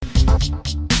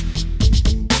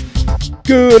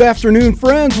Good afternoon,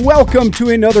 friends. Welcome to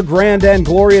another grand and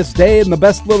glorious day in the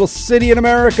best little city in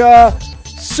America,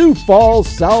 Sioux Falls,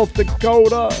 South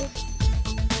Dakota.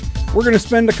 We're going to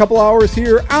spend a couple hours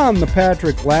here on the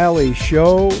Patrick Lally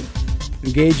Show,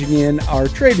 engaging in our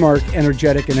trademark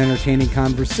energetic and entertaining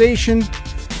conversation.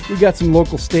 We got some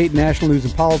local, state, national news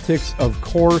and politics, of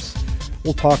course.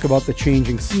 We'll talk about the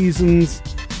changing seasons,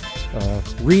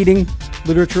 reading,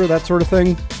 literature, that sort of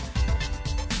thing.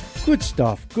 Good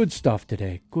stuff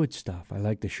today. Good stuff. I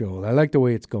like the show. I like the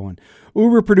way it's going.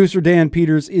 Uber producer Dan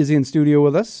Peters is in studio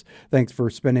with us. Thanks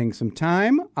for spending some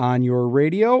time on your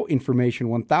radio. Information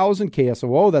 1000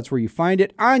 KSOO. That's where you find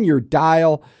it on your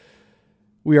dial.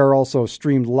 We are also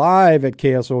streamed live at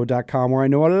KSOO.com, where I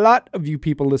know a lot of you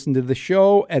people listen to the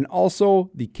show, and also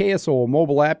the KSOO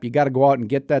mobile app. You got to go out and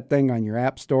get that thing on your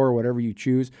app store or whatever you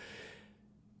choose.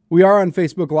 We are on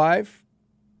Facebook Live,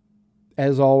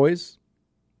 as always.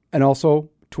 And also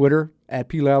Twitter at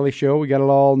P. Lally Show. We got it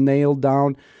all nailed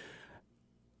down.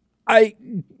 I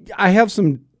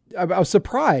was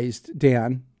surprised,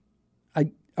 Dan.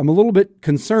 I'm a little bit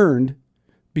concerned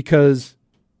because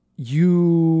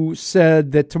you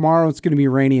said that tomorrow it's going to be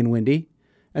rainy and windy,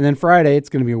 and then Friday it's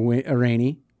going to be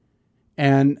rainy.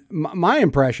 And my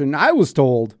impression, I was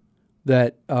told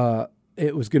that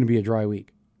it was going to be a dry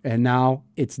week, and now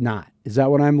it's not. Is that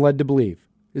what I'm led to believe?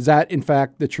 Is that, in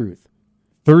fact, the truth?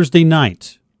 Thursday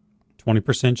night,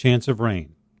 20% chance of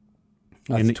rain.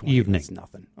 That's in the 20, evening. That's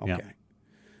nothing. Okay. Yeah.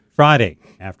 Friday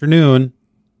afternoon,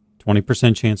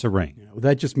 20% chance of rain. Yeah, well,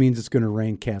 that just means it's going to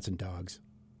rain cats and dogs.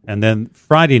 And then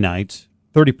Friday night,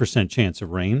 30% chance of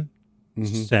rain.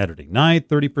 Mm-hmm. Saturday night,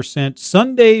 30%.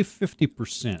 Sunday,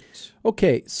 50%.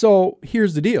 Okay, so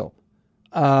here's the deal.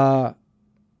 I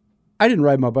didn't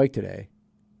ride my bike today,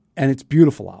 and it's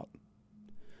beautiful out.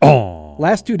 Oh.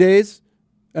 Last 2 days,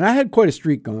 and I had quite a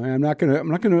streak going. I'm not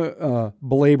gonna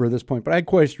belabor this point, but I had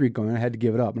quite a streak going. I had to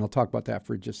give it up, and I'll talk about that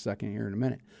for just a second here in a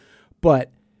minute.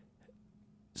 But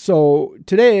so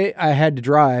today I had to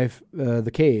drive the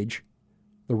cage,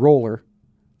 the roller,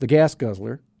 the gas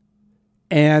guzzler,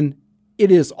 and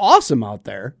it is awesome out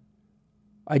there.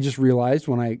 I just realized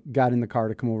when I got in the car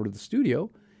to come over to the studio,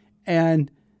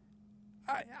 and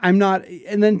I'm not.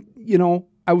 And then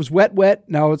I was wet.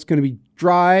 Now it's going to be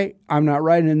dry. I'm not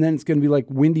riding, and then it's going to be like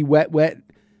windy, wet.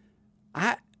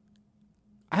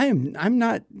 I'm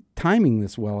not timing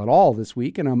this well at all this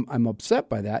week, and I'm upset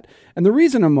by that. And the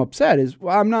reason I'm upset is,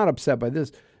 well, I'm not upset by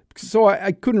this. So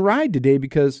I couldn't ride today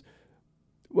because,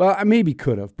 well, I maybe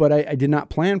could have, but I did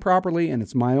not plan properly, and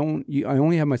it's my own. I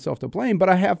only have myself to blame. But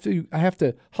I have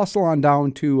to hustle on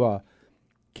down to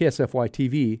KSFY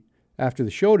TV after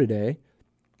the show today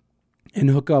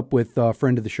and hook up with a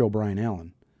friend of the show, Brian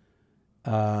Allen,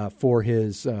 for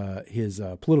his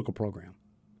political program.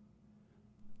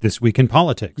 This Week in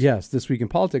Politics. Yes, This Week in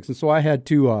Politics. And so I had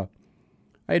to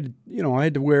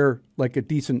wear like a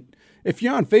decent. If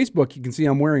you're on Facebook, you can see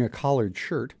I'm wearing a collared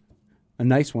shirt, a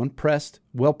nice one,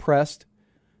 well pressed,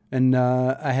 and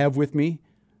I have with me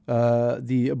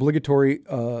the obligatory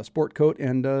sport coat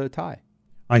and tie.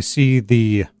 I see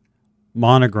the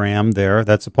monogram there.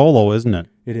 That's a polo, isn't it?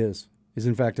 It is. Is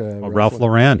in fact a Ralph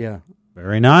Lauren. Yeah.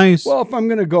 Very nice. Well, if I'm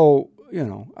going to go,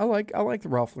 I like the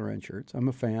Ralph Lauren shirts. I'm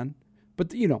a fan.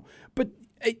 But,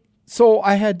 so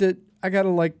I got to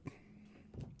like,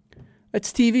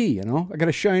 it's TV, I got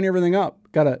to shine everything up.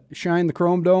 Got to shine the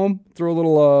chrome dome, throw a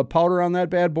little powder on that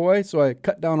bad boy. So I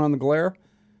cut down on the glare,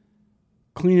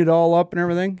 clean it all up and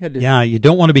everything. Yeah, you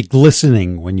don't want to be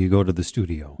glistening when you go to the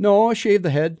studio. No, I shave the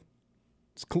head.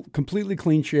 It's completely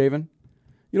clean shaven.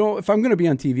 If I'm going to be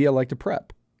on TV, I like to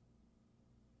prep.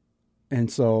 And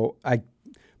so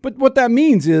but what that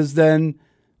means is then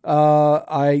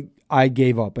I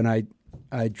gave up and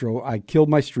I killed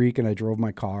my streak and I drove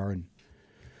my car, and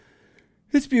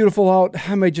it's beautiful out.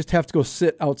 I might just have to go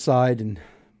sit outside and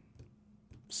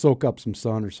soak up some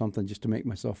sun or something just to make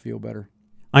myself feel better.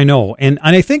 I know. And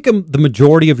I think the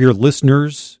majority of your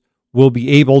listeners will be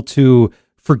able to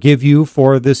forgive you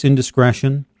for this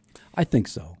indiscretion. I think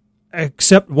so.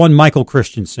 Except one Michael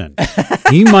Christensen.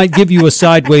 He might give you a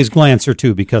sideways glance or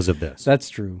two because of this. That's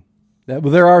true.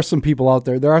 There are some people out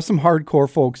there. There are some hardcore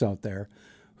folks out there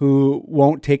who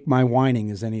won't take my whining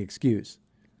as any excuse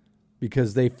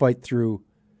because they fight through.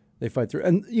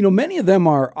 And, many of them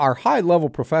are high-level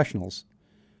professionals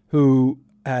who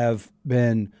have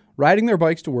been riding their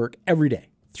bikes to work every day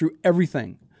through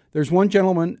everything. There's one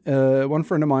gentleman, one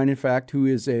friend of mine, in fact, who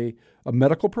is a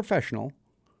medical professional,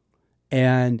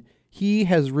 and he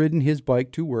has ridden his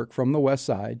bike to work from the west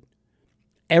side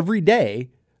every day,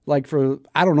 like for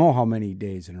I don't know how many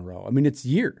days in a row. I mean, it's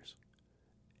years.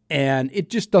 And it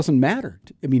just doesn't matter.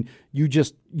 I mean, you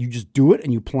just do it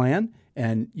and you plan,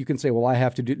 and you can say, well, I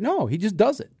have to do it. No, he just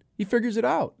does it. He figures it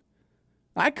out.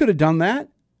 I could have done that.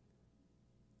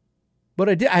 But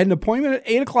I did. I had an appointment at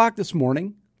 8 o'clock this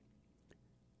morning.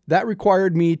 That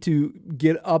required me to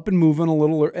get up and moving a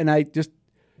little, and I just,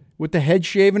 with the head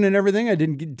shaven and everything, I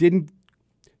didn't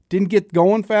get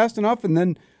going fast enough, and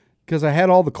then because I had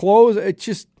all the clothes,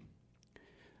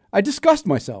 I disgust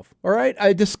myself. All right,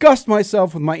 I disgust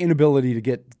myself with my inability to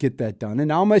get that done, and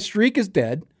now my streak is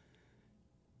dead.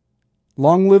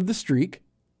 Long live the streak,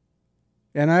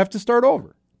 and I have to start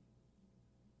over.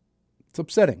 It's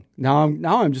upsetting. Now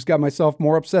I'm just got myself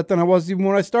more upset than I was even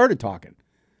when I started talking.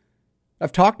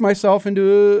 I've talked myself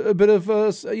into a bit of,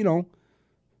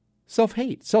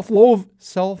 self-hate,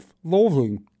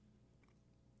 self-loathing.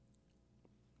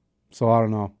 So I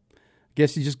don't know. I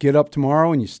guess you just get up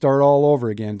tomorrow and you start all over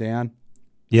again, Dan.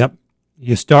 Yep.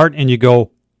 You start and you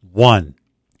go one.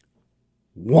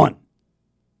 One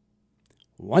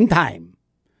time.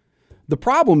 The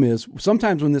problem is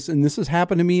sometimes when this has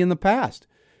happened to me in the past,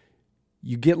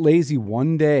 you get lazy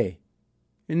one day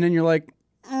and then you're like,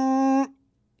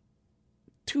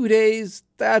 2 days,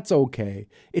 that's okay.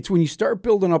 It's when you start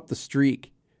building up the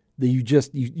streak that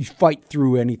you fight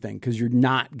through anything because you're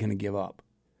not going to give up.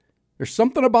 There's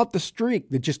something about the streak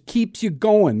that just keeps you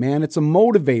going, man. It's a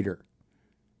motivator.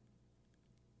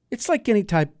 It's like any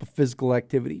type of physical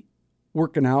activity,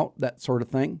 working out, that sort of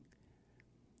thing.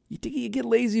 You get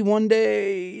lazy one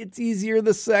day, it's easier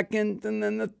the second, and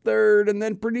then the third, and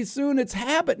then pretty soon it's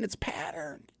habit and it's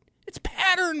pattern. It's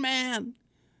pattern, man.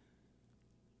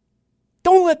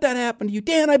 Don't let that happen to you.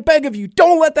 Dan, I beg of you,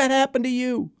 don't let that happen to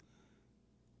you.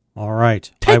 All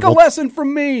right. Take a lesson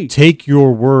from me. Take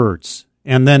your words.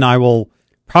 And then I will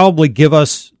probably give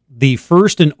us the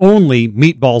first and only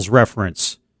Meatballs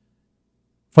reference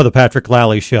for the Patrick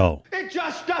Lally Show. It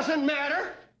just doesn't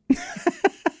matter.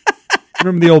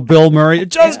 Remember the old Bill Murray? It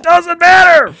just doesn't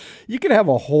matter. You can have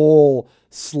a whole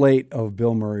slate of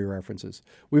Bill Murray references.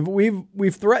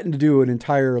 We've threatened to do an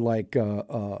entire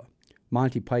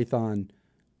Monty Python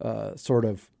sort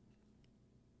of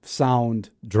sound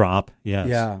drop. Yes.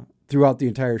 Yeah, throughout the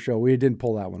entire show. We didn't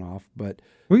pull that one off, but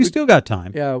we still got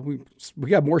time. Yeah, we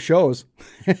got more shows.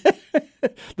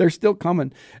 They're still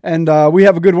coming, and we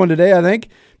have a good one today, I think,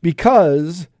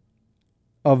 because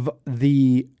of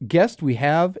the guest we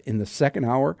have in the second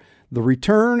hour. The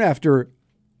return after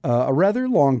a rather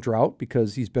long drought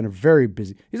because he's a very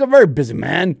busy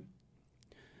man.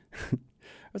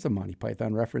 That's a Monty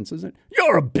Python reference, isn't it?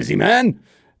 You're a busy man.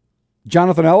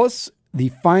 Jonathan Ellis, the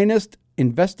finest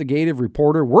investigative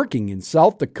reporter working in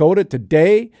South Dakota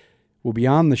today, will be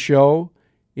on the show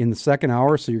in the second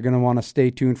hour, so you're going to want to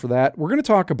stay tuned for that. We're going to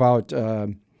talk about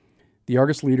the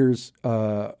Argus Leaders'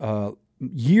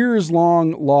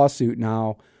 years-long lawsuit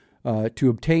now to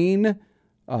obtain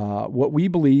what we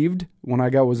believed when I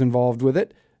was involved with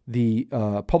it, the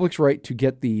public's right to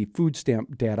get the food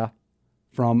stamp data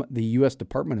from the U.S.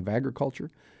 Department of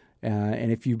Agriculture.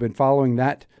 And if you've been following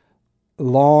that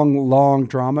long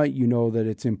drama, you know that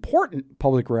it's important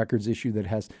public records issue that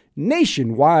has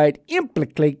nationwide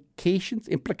implications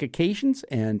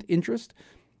and interest.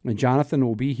 And Jonathan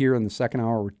will be here in the second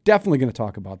hour. We're definitely going to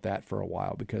talk about that for a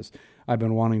while because I've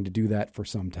been wanting to do that for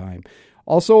some time.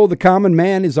 Also, the common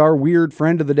man is our weird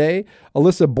friend of the day,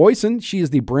 Alyssa Boyson. She is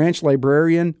the branch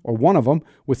librarian, or one of them,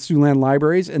 with Siouxland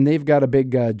Libraries, and they've got a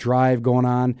big drive going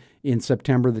on in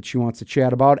September that she wants to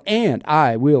chat about. And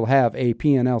I will have a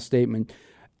P&L statement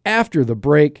after the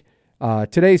break.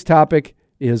 Today's topic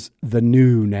is the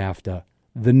new NAFTA.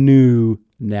 The new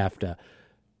NAFTA.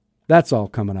 That's all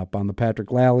coming up on the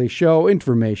Patrick Lally Show.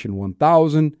 Information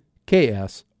 1000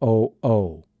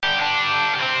 KSOO.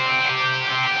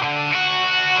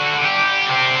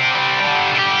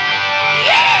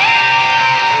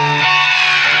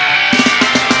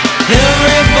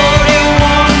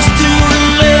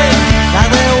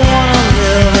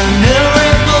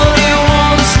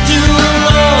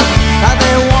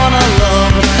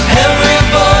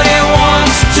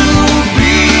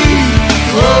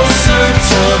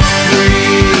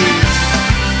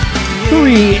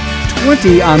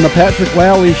 On the Patrick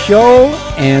Lally Show,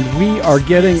 and we are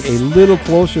getting a little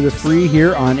closer to free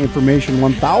here on Information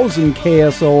 1000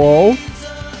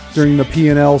 KSOO during the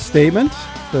P&L statement,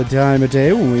 the time of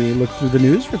day when we look through the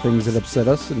news for things that upset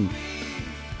us and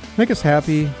make us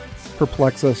happy,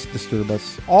 perplex us, disturb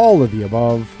us, all of the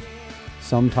above,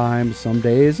 sometimes, some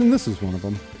days, and this is one of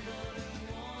them.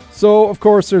 So, of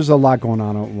course, there's a lot going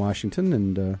on out in Washington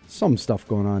and some stuff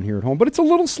going on here at home, but it's a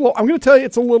little slow. I'm going to tell you,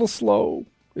 it's a little slow.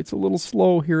 It's a little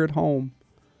slow here at home.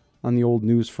 on the old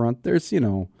news front. There's,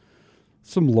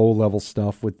 some low-level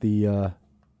stuff with the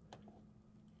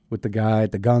guy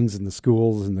at the guns in the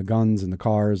schools and the guns in the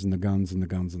cars and the guns and the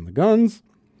guns and the guns.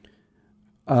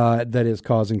 That is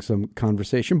causing some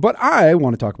conversation. But I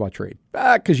want to talk about trade.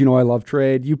 Because I love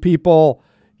trade. You people,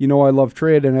 I love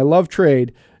trade. And I love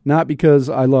trade not because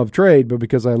I love trade, but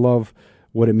because I love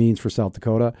what it means for South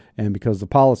Dakota and because the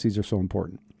policies are so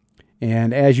important.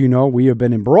 And as you know, we have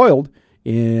been embroiled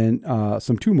in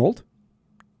some tumult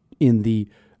in the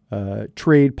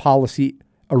trade policy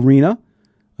arena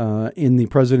in the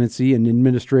presidency and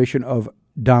administration of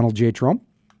Donald J. Trump.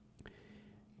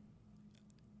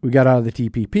 We got out of the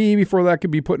TPP before that could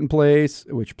be put in place,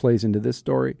 which plays into this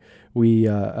story. We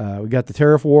got the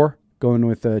tariff war going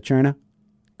with China.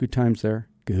 Good times there.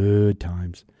 Good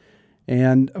times.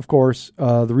 And, of course,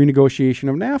 the renegotiation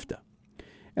of NAFTA.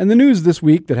 And the news this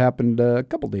week that happened a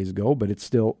couple days ago, but it's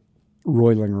still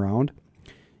roiling around,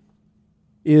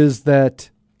 is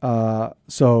that the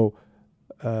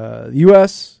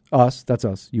U.S., that's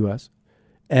us, U.S.,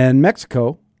 and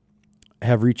Mexico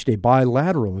have reached a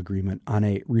bilateral agreement on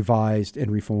a revised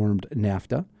and reformed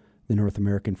NAFTA, the North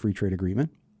American Free Trade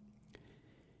Agreement.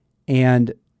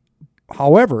 And,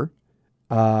 however,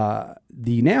 the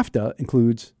NAFTA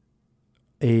includes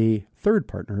a third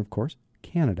partner, of course,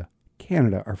 Canada.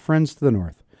 Canada, our friends to the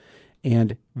north,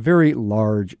 and very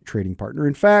large trading partner.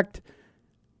 In fact,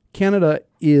 Canada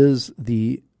is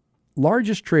the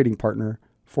largest trading partner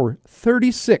for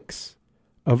 36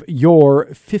 of your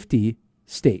 50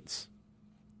 states.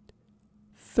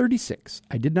 36.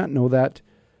 I did not know that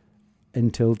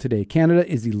until today. Canada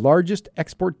is the largest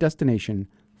export destination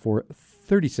for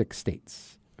 36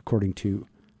 states, according to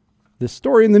this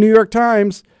story in the New York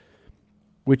Times,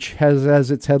 which has as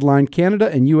its headline, Canada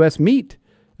and U.S. meet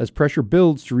as pressure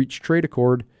builds to reach trade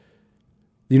accord.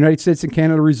 The United States and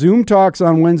Canada resume talks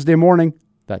on Wednesday morning,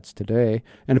 that's today,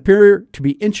 and appear to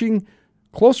be inching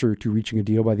closer to reaching a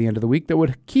deal by the end of the week that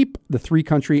would keep the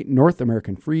three-country North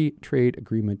American Free Trade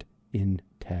Agreement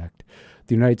intact.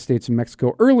 The United States and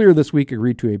Mexico earlier this week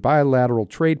agreed to a bilateral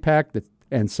trade pact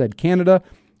and said Canada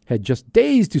had just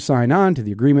days to sign on to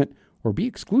the agreement or be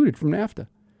excluded from NAFTA.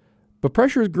 But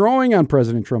pressure is growing on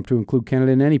President Trump to include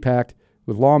Canada in any pact,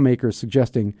 with lawmakers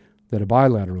suggesting that a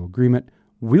bilateral agreement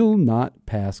will not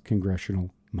pass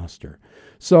congressional muster.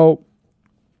 So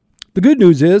the good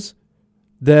news is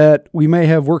that we may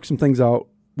have worked some things out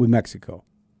with Mexico,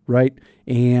 right?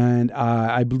 And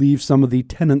I believe some of the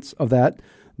tenets of that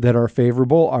are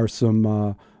favorable are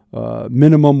some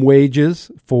minimum wages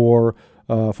for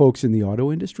folks in the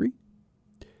auto industry.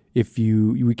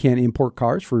 We can't import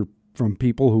cars from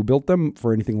people who built them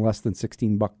for anything less than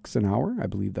 $16 an hour. I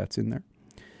believe that's in there.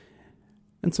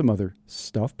 And some other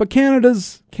stuff. But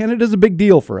Canada's a big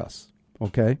deal for us,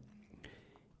 okay?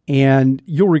 And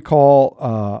you'll recall,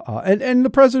 and the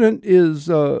president is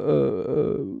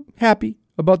happy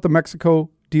about the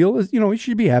Mexico deal. He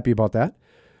should be happy about that.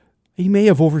 He may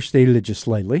have overstated it just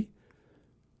slightly,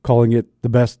 calling it the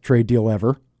best trade deal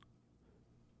ever.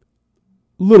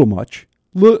 Little much.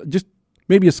 Just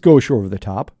maybe a skosh over the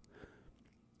top.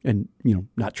 And,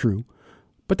 not true.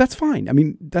 But that's fine. I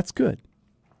mean, that's good.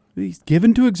 He's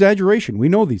given to exaggeration. We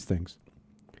know these things.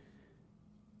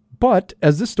 But,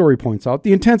 as this story points out,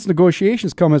 the intense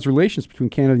negotiations come as relations between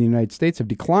Canada and the United States have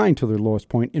declined to their lowest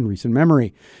point in recent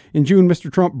memory. In June,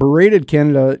 Mr. Trump berated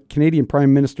Canadian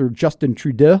Prime Minister Justin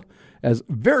Trudeau as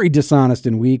very dishonest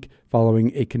and weak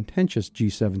following a contentious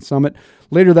G7 summit.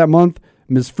 Later that month,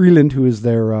 Ms. Freeland, who is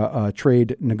their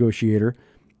trade negotiator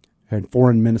and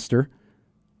foreign minister,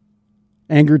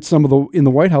 angered some in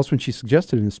the White House when she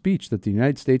suggested in a speech that the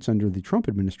United States under the Trump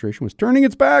administration was turning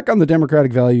its back on the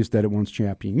democratic values that it once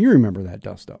championed. You remember that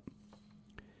dust-up.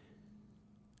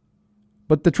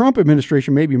 But the Trump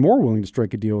administration may be more willing to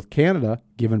strike a deal with Canada,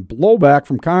 given blowback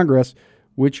from Congress,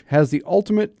 which has the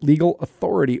ultimate legal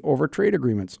authority over trade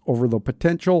agreements, over the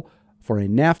potential for a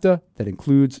NAFTA that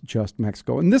includes just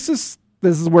Mexico. And this is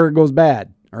where it goes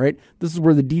bad, all right? This is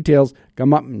where the details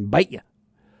come up and bite you,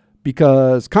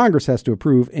 because Congress has to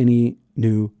approve any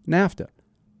new NAFTA.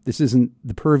 This isn't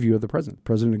the purview of the president. The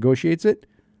president negotiates it.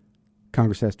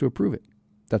 Congress has to approve it.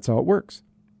 That's how it works.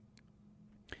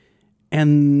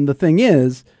 And the thing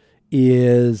is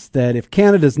that if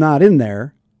Canada's not in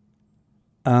there,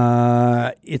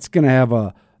 it's going to have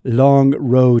a long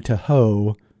row to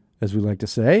hoe, as we like to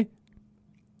say.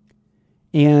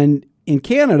 And in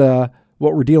Canada,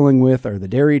 what we're dealing with are the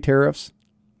dairy tariffs.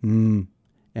 And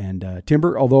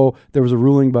timber, although there was a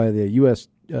ruling by the U.S.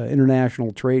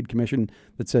 International Trade Commission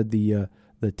that said the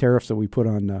tariffs that we put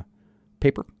on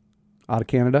paper out of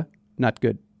Canada, not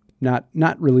good. not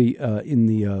really in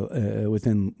the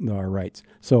within our rights.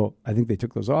 So I think they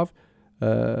took those off.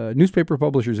 Newspaper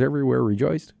publishers everywhere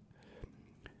rejoiced.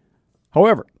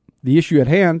 However, the issue at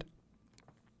hand,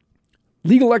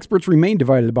 legal experts remain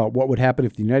divided about what would happen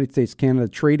if the United States-Canada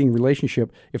trading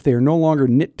relationship, if they are no longer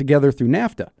knit together through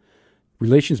NAFTA.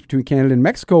 Relations between Canada and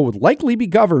Mexico would likely be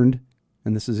governed,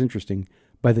 and this is interesting,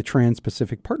 by the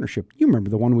Trans-Pacific Partnership. You remember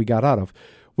the one we got out of,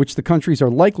 which the countries are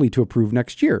likely to approve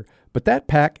next year. But that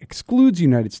pact excludes the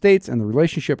United States, and the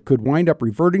relationship could wind up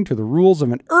reverting to the rules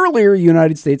of an earlier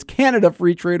United States-Canada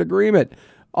free trade agreement.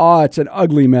 Oh, it's an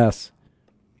ugly mess.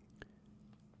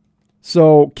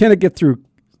 So can it get through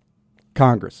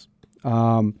Congress?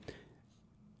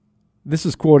 This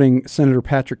is quoting Senator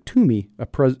Patrick Toomey, a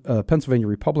Pennsylvania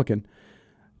Republican.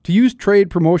 To use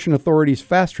Trade Promotion Authority's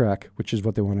fast track, which is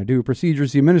what they want to do,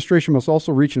 procedures, the administration must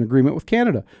also reach an agreement with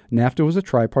Canada. NAFTA was a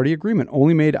tri-party agreement,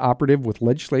 only made operative with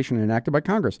legislation enacted by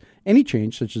Congress. Any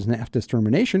change, such as NAFTA's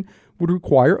termination, would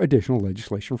require additional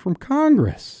legislation from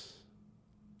Congress.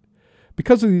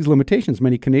 Because of these limitations,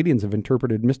 many Canadians have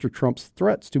interpreted Mr. Trump's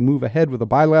threats to move ahead with a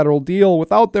bilateral deal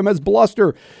without them as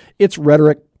bluster. It's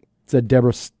rhetoric, said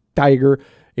Deborah Steiger,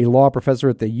 a law professor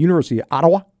at the University of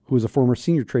Ottawa, who is a former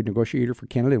senior trade negotiator for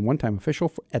Canada and one-time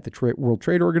official at the World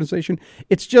Trade Organization.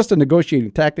 It's just a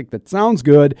negotiating tactic that sounds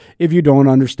good if you don't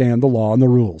understand the law and the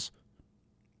rules.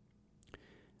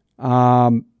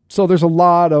 So there's a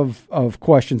lot of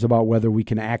questions about whether we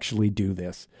can actually do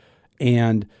this.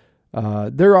 And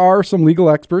there are some legal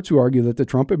experts who argue that the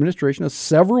Trump administration has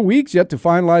several weeks yet to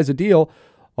finalize a deal,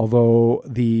 although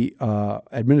the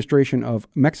administration of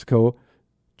Mexico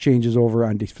changes over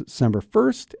on December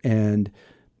 1st, and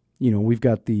we've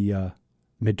got the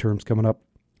midterms coming up.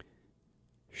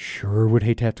 Sure would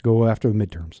hate to have to go after the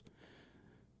midterms.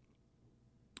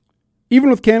 Even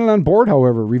with Canada on board,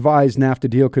 however, revised NAFTA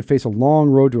deal could face a long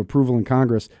road to approval in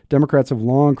Congress. Democrats have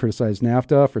long criticized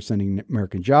NAFTA for sending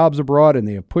American jobs abroad, and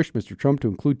they have pushed Mr. Trump to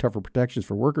include tougher protections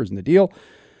for workers in the deal.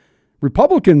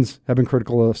 Republicans have been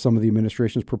critical of some of the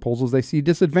administration's proposals they see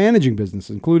disadvantaging business,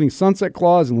 including sunset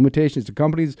clause and limitations to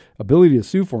companies' ability to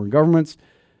sue foreign governments.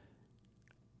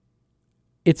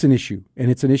 It's an issue, and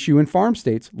it's an issue in farm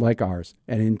states like ours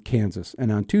and in Kansas.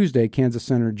 And on Tuesday, Kansas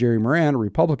Senator Jerry Moran, a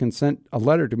Republican, sent a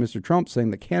letter to Mr. Trump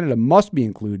saying that Canada must be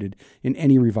included in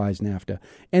any revised NAFTA.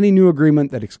 Any new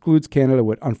agreement that excludes Canada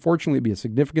would unfortunately be a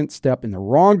significant step in the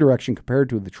wrong direction compared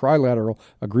to the trilateral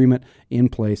agreement in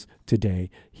place today,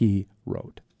 he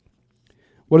wrote.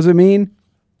 What does it mean?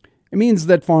 It means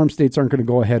that farm states aren't going to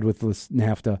go ahead with this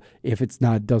NAFTA if it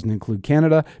doesn't include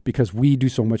Canada, because we do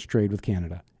so much trade with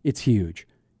Canada. It's huge.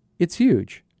 It's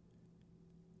huge.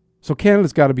 So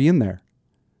Canada's got to be in there.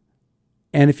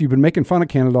 And if you've been making fun of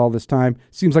Canada all this time,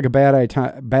 seems like a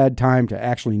bad time to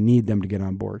actually need them to get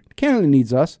on board. Canada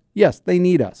needs us. Yes, they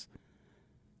need us.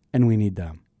 And we need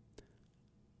them.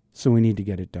 So we need to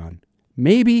get it done.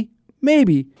 Maybe,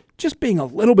 just being a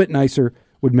little bit nicer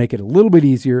would make it a little bit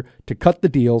easier to cut the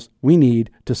deals we need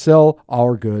to sell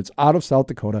our goods out of South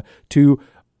Dakota to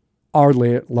our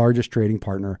largest trading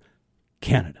partner,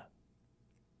 Canada.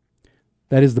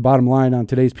 That is the bottom line on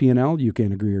today's P&L. You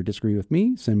can agree or disagree with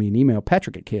me. Send me an email,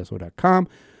 patrick@kso.com.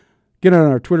 Get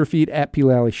on our Twitter feed,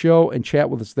 @PLally Show, and chat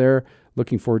with us there.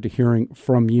 Looking forward to hearing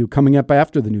from you. Coming up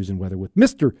after the news and weather with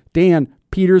Mr. Dan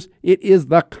Peters, it is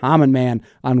the Common Man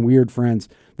on Weird Friends.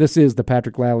 This is the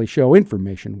Patrick Lally Show,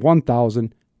 information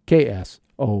 1000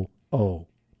 KSOO. Well,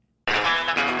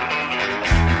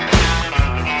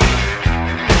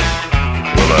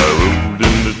 I rode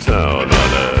into town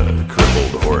on a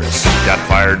crippled horse. Got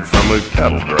fired from a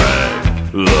cattle drive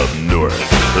up north.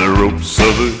 The ropes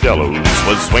of the gallows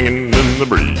was swinging in the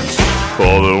breeze.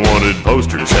 All the wanted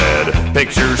posters had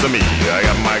pictures of me. I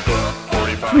got Michael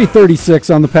 45. 3:36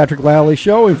 on the Patrick Lally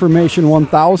Show, information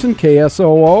 1000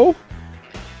 KSOO.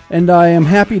 And I am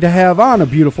happy to have on a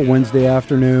beautiful Wednesday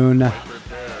afternoon.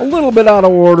 A little bit out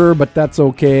of order, but that's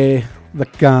okay. The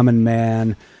Common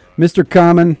Man. Mr.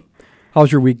 Common,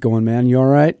 how's your week going, man? You all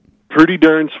right? Pretty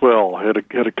darn swell. Had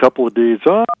a couple of days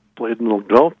off. Played a little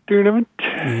golf tournament.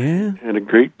 Yeah. Had a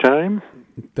great time.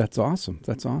 That's awesome.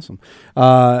 That's awesome.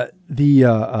 Did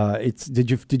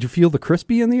you feel the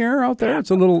crispy in the air out there? It's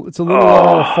a little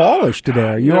fallish today.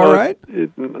 Are you all right?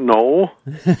 No.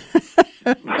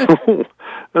 I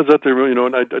was out there,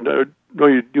 and I know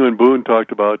you and Boone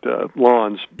talked about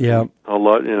lawns. Yeah. A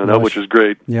lot, that, which is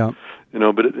great. Yeah.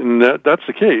 But that's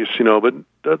the case, but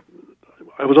that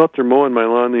I was out there mowing my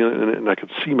lawn and I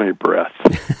could see my breath.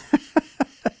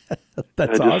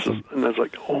 That's awesome. And I was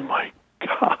like, oh my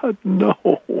God, no.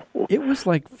 It was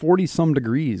like 40-some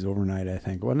degrees overnight, I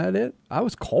think. Wasn't that it? I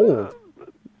was cold.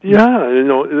 Yeah, and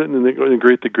the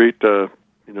great,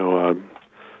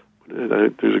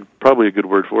 there's probably a good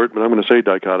word for it, but I'm going to say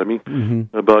dichotomy.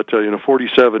 About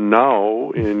 47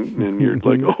 now, and you're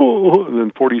like, oh, and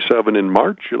then 47 in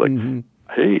March, you're like,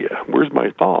 hey, where's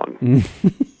my thong?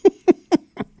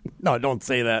 No, don't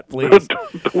say that, please.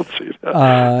 don't say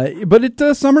that.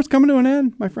 But summer's coming to an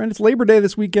end, my friend. It's Labor Day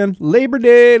this weekend. Labor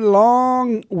Day,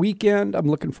 long weekend. I'm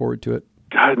looking forward to it.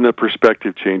 God, and the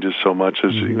perspective changes so much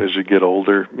as you get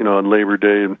older. On Labor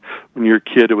Day, and when you're a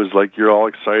kid, it was like you're all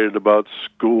excited about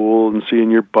school and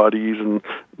seeing your buddies, and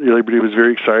Labor Day was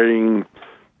very exciting.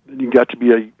 You got to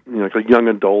be a young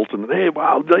adult, and hey,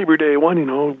 wow, Labor Day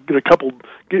one,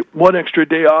 get one extra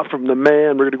day off from the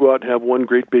man. We're going to go out and have one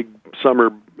great big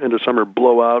end of summer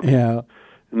blowout. Yeah,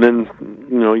 and then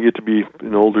you get to be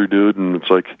an older dude, and it's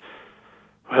like,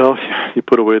 well, you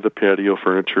put away the patio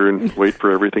furniture and wait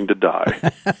for everything to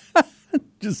die.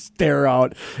 Just stare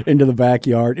out into the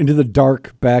backyard, into the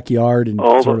dark backyard, and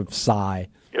sort of sigh.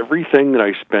 Everything that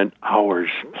I spent hours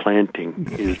planting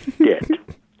is dead.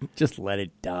 Just let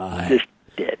it die. Just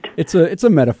dead. It's a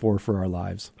metaphor for our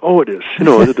lives. Oh, it is.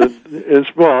 As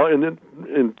well,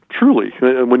 and truly,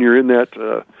 when you're in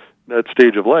that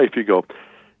stage of life, you go,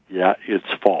 yeah, it's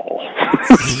fall.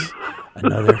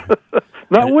 Another.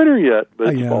 Not winter yet,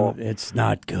 but it's fall. It's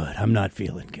not good. I'm not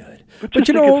feeling good. But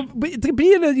to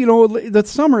be in the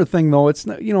summer thing though, it's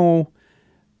not, you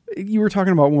were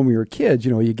talking about when we were kids,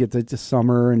 you get to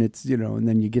summer and it's, and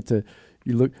then you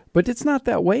look, but it's not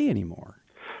that way anymore.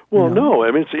 Well, no,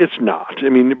 I mean, it's not. I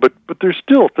mean, but there's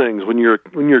still things when you're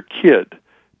a kid,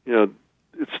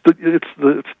 it's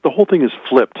the whole thing is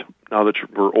flipped now that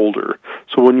we're older.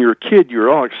 So when you're a kid, you're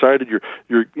all excited. You're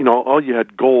all you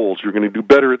had goals. You're going to do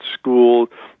better at school.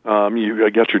 You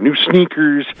got your new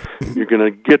sneakers. You're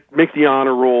going to make the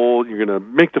honor roll. You're going to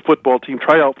make the football team,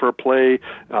 try out for a play.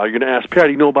 You're going to ask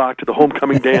Patty Novak to the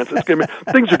homecoming dance.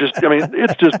 Things are just. I mean,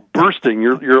 it's just bursting.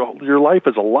 Your life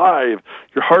is alive.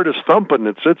 Your heart is thumping.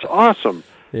 It's awesome.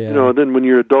 Yeah. Then when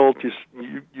you're adult,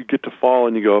 you get to fall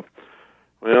and you go,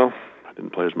 well, I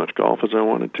didn't play as much golf as I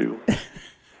wanted to.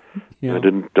 I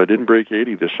didn't break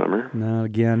 80 this summer. No,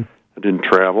 again. I didn't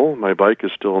travel. My bike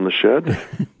is still in the shed.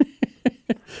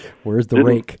 Where's the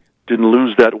rake? Didn't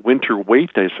lose that winter weight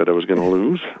I said I was going to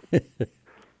lose.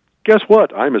 Guess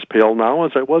what? I'm as pale now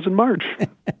as I was in March.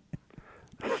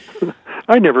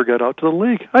 I never got out to the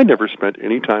lake. I never spent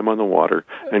any time on the water.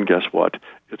 And guess what?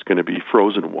 It's going to be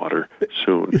frozen water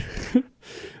soon.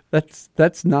 That's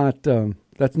not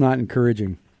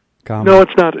encouraging. Comment. No,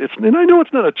 it's not. And I know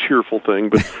it's not a cheerful thing,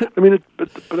 but I mean,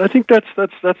 but I think that's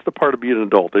the part of being an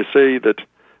adult. They say that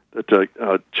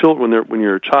children when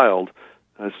you're a child,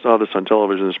 I saw this on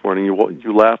television this morning.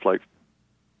 You laugh like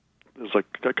it's like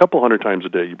a couple hundred times a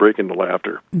day. You break into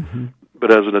laughter, but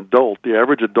as an adult, the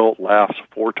average adult laughs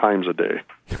 4 times a day.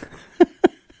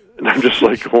 And I'm just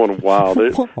like going, wow.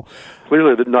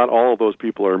 Clearly, not all of those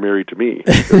people are married to me.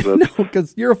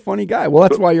 Because you're a funny guy. Well,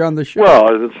 that's why you're on the show.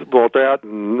 Well, it's about that,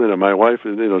 and my wife,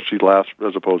 she laughs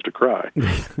as opposed to cry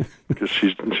because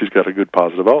she's got a good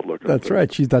positive outlook. That's right.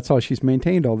 That's how she's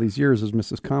maintained all these years as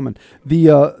Mrs. Common.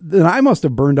 Then I must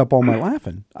have burned up all my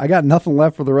laughing. I got nothing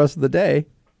left for the rest of the day.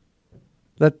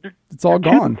 It's all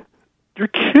gone. You're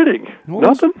kidding. Well,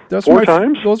 nothing? That's 4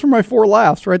 times? Those were my 4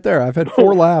 laughs right there. I've had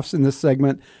 4 laughs in this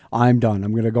segment. I'm done.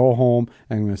 I'm going to go home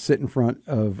and I'm going to sit in front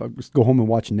of, go home and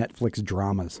watch Netflix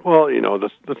dramas. Well,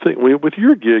 the thing, with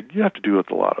your gig, you have to do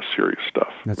with a lot of serious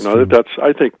stuff. That's true.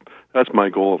 I think that's my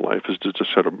goal in life is to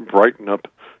just sort of brighten up,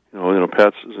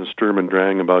 Pat's and Sturm and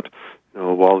Drang about,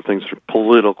 all the things that are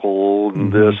political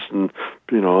and this and,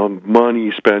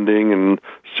 money spending and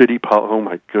city oh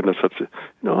my goodness, that's it.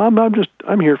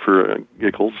 I'm here for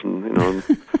giggles and,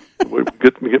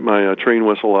 get my train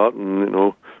whistle out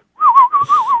and,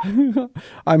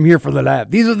 I'm here for the laugh.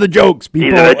 These are the jokes,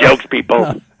 people. These are the jokes,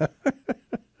 people.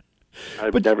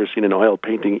 I've never seen an oil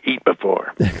painting eat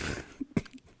before.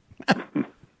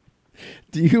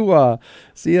 Do you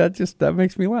see that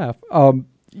makes me laugh.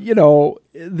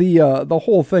 The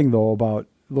whole thing though about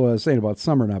what I was saying about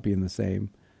summer not being the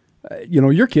same.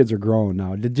 Your kids are grown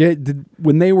now. Did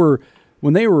when they were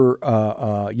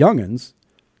youngins,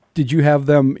 did you have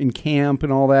them in camp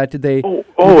and all that? Did they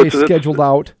were they scheduled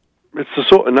out?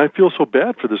 And I feel so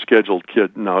bad for the scheduled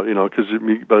kid now, because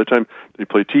by the time they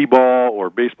play t-ball or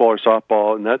baseball or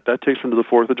softball, and that takes them to the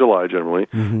 4th of July generally,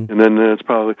 and then it's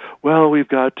probably, well, we've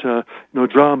got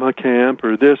drama camp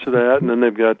or this or that, and then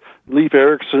they've got Leif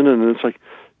Erikson, and it's like,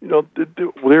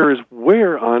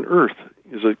 where on earth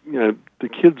is the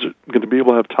kids going to be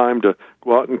able to have time to go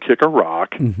go out and kick a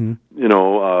rock,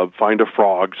 Mm-hmm. find a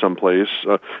frog someplace,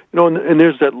 and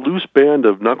there's that loose band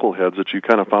of knuckleheads that you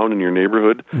kind of found in your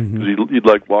neighborhood, because you'd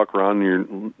like walk around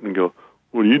and go,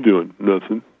 "What are you doing?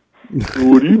 Nothing."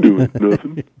 "What are you doing?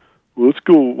 Nothing." "Well, let's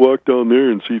go walk down there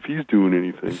and see if he's doing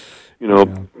anything."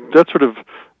 That sort of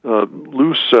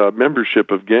loose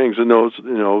membership of gangs, and those,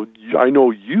 I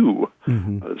know you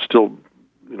still,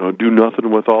 do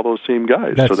nothing with all those same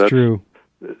guys. That's true.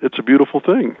 It's a beautiful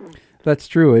thing. That's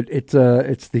true. It's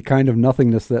the kind of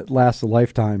nothingness that lasts a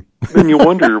lifetime. And you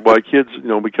wonder why kids,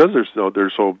 because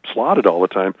they're so slotted all the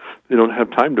time, they don't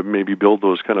have time to maybe build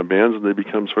those kind of bands, and they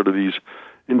become sort of these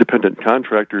independent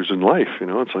contractors in life.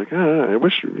 It's like, I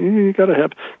wish you gotta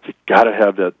have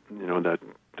that,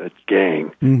 that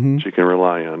gang that you can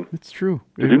rely on. It's true.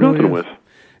 To do nothing with.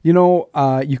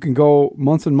 You can go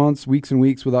months and months, weeks and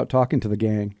weeks without talking to the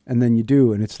gang, and then you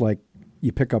do, and it's like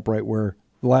you pick up right where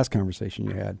the last conversation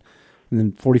you had. And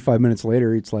then 45 minutes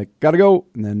later, it's like, gotta go.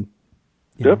 And then,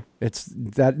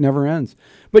 that never ends.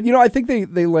 But, I think they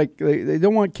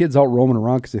don't want kids out roaming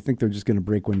around because they think they're just going to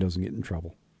break windows and get in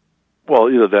trouble. Well,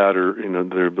 either that or,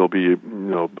 they'll be,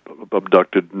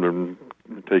 abducted and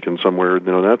taken somewhere.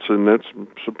 That's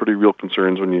some pretty real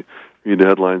concerns when you read the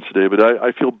headlines today. But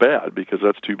I feel bad because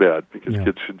that's too bad, because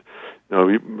kids should,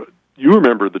 you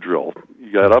remember the drill.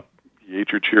 You got up, you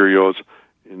ate your Cheerios,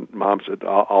 and Mom said,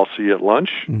 I'll see you at lunch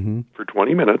for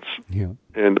 20 minutes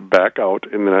and back out,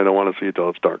 and then I don't want to see you till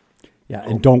it's dark. Yeah,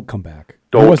 and don't come back.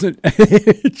 Don't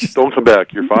come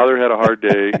back. Your father had a hard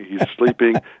day. He's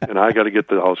sleeping, and I got to get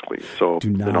the house clean. So,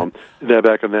 that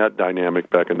back in that dynamic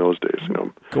back in those days,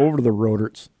 Go over to the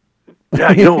Roderts.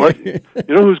 Yeah, you know what?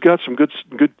 Who's got some good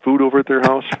food over at their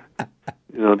house?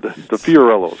 The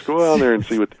Fiorellos. Go down there and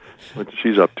see what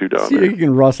she's up to down there. You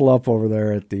can rustle up over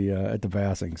there at the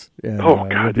Bassings. And,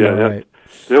 God, yeah. Right.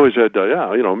 They always had,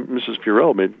 Mrs.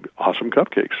 Fiorello made awesome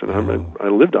cupcakes, and I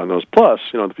lived on those. Plus,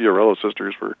 the Fiorello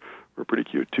sisters were pretty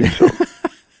cute too. So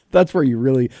that's where you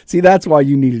really that's why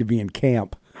you needed to be in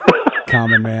camp,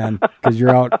 Common Man, because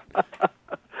you're out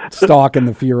stalking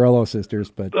the Fiorello sisters.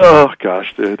 But oh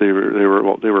gosh, they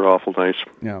were awful nice.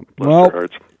 Yeah. Well,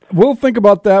 we'll think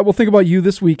about that. We'll think about you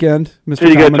this weekend, Mr. Hey,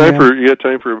 you Common got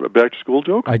time for a back to school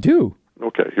joke? I do.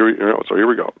 Okay, here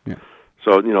we go. Yeah.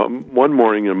 So, one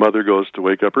morning a mother goes to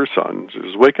wake up her son. She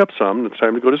says, "Wake up, son, it's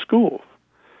time to go to school."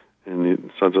 And the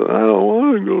son says, "I don't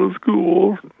want to go to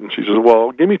school." And she says,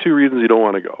 "Well, give me 2 reasons you don't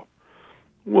want to go."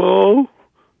 "Well,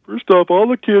 first off, all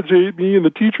the kids hate me and the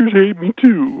teachers hate me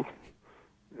too."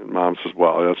 And Mom says,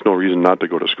 "Well, that's no reason not to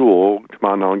go to school. Come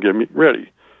on now and get me ready."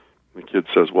 The kid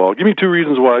says, "Well, give me 2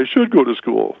 reasons why I should go to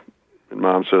school." And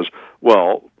Mom says,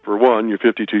 "Well, for one, you're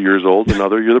 52 years old.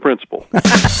 Another, you're the principal."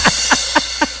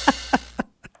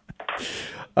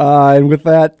 And with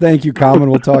that, thank you, Common.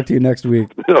 We'll talk to you next week.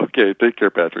 Okay, take care,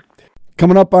 Patrick.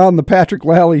 Coming up on the Patrick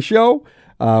Lally Show,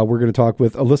 we're going to talk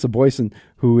with Alyssa Boyson,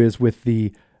 who is with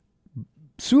the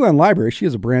Siouxland Library. She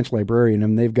is a branch librarian,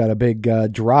 and they've got a big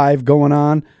drive going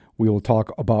on. We will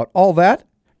talk about all that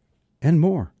and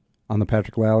more on the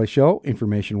Patrick Lally Show,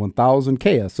 Information 1000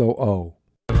 KSOO.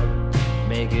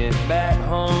 Make it back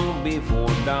home before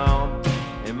dawn.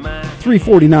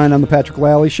 349 on the Patrick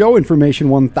Lally Show, Information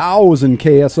 1000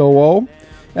 KSOO.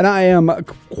 And I am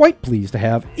quite pleased to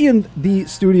have in the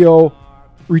studio,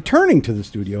 returning to the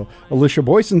studio, Alicia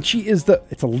Boyson. She is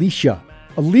it's Alicia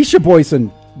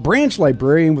Boyson, branch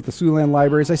librarian with the Siouxland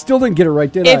Libraries. I still didn't get it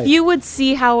right, did I? If you would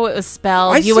see how it was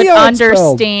spelled, you would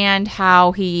understand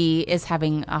how he is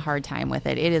having a hard time with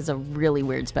it. It is a really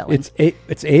weird spelling. It's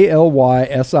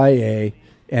Alysia,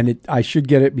 and I should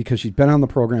get it because she's been on the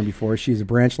program before. She's a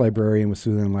branch librarian with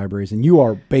Siouxland Libraries, and you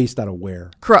are based out of where?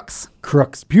 Crooks.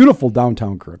 Beautiful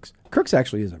downtown Crooks. Crooks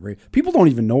actually is people don't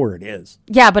even know where it is.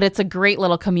 Yeah, but it's a great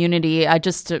little community.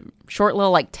 Just a short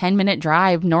little 10-minute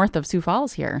drive north of Sioux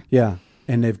Falls here. Yeah,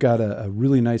 and they've got a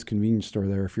really nice convenience store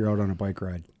there if you're out on a bike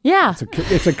ride. Yeah.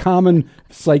 It's a common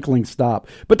cycling stop.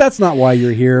 But that's not why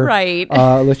you're here. Right.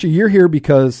 Alicia, you're here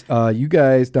because you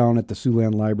guys down at the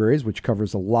Siouxland Libraries, which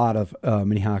covers a lot of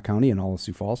Minnehaha County and all of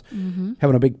Sioux Falls,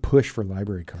 having a big push for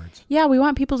library cards. Yeah, we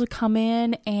want people to come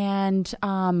in and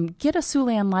get a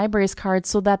Siouxland Libraries card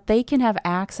so that they can have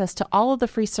access to all of the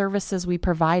free services we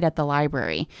provide at the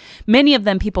library. Many of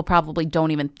them people probably don't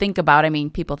even think about. I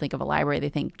mean, people think of a library, they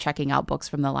think checking out books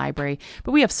from the library.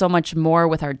 But we have so much more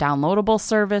with our downloadable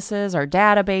services, our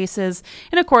databases,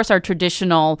 and of course our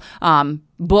traditional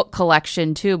book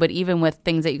collection too. But even with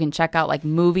things that you can check out like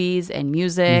movies and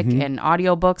music and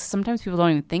audiobooks, sometimes people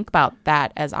don't even think about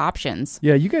that as options.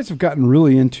 Yeah, you guys have gotten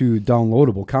really into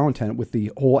downloadable content with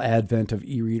the whole advent of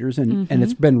e-readers, and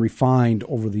it's been refined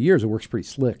over the years. It works pretty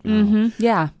slick now.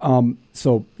 Yeah.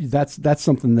 So that's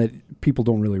something that people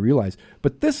don't really realize.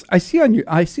 But this I see on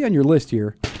your list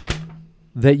here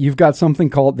that you've got something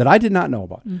called that I did not know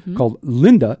about called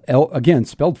Lynda, again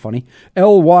spelled funny,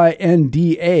 LYNDA.com.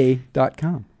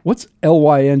 What's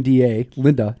LYNDA,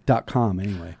 Lynda.com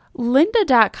anyway?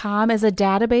 Lynda.com is a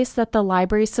database that the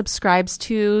library subscribes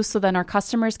to, so then our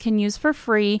customers can use for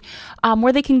free,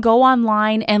 where they can go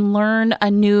online and learn a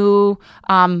new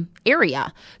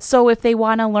area. So if they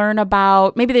want to learn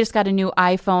about, maybe they just got a new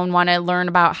iPhone, want to learn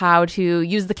about how to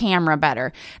use the camera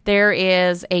better, there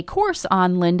is a course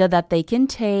on Lynda that they can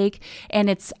take, and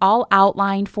it's all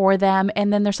outlined for them.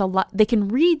 And then there's a lot, they can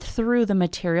read through the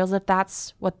materials if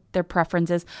that's what their preference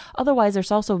is. Otherwise,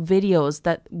 there's also videos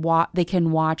that they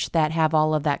can watch that have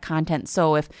all of that content.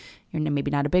 So if you're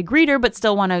maybe not a big reader, but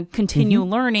still want to continue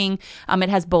learning, it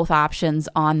has both options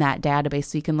on that database,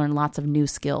 so you can learn lots of new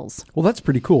skills. Well, that's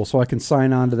pretty cool. So I can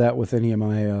sign on to that with any of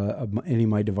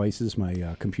my devices,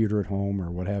 my computer at home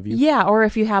or what have you. Yeah, or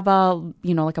if you have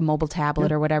like a mobile tablet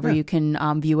or whatever, you can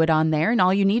view it on there. And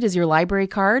all you need is your library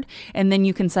card, and then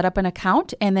you can set up an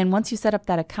account. And then once you set up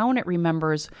that account, it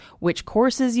remembers which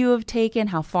courses you have taken,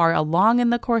 how far along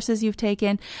in the courses you've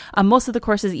taken. Most of the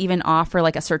courses even offer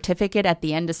like a certificate at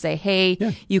the end to say,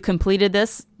 hey, you completed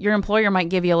this. Your employer might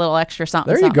give you a little extra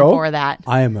something for that.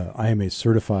 I am a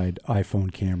certified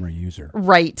iPhone camera user.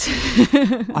 Right.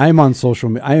 I am on social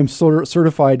media. I am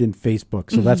certified in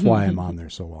Facebook, so that's why I'm on there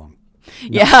so long.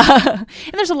 Yeah.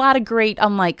 And there's a lot of great,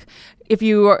 like if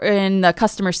you are in the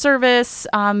customer service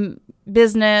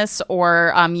business,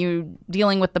 or you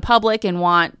dealing with the public and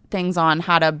want things on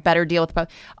how to better deal with the public,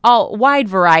 all wide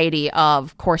variety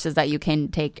of courses that you can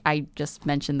take. I just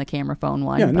mentioned the camera phone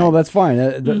one. Yeah, no, that's fine.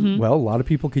 Well, a lot of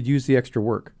people could use the extra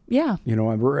work. Yeah.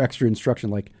 Or extra instruction,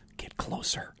 like get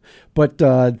closer. But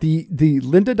the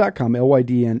Lynda.com,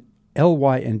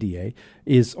 LYNDA,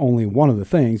 is only one of the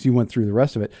things. You went through the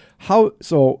rest of it.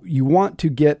 So you want to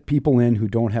get people in who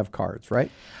don't have cards, right?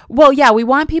 Well, yeah, we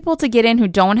want people to get in who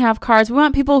don't have cards. We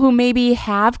want people who maybe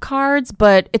have cards,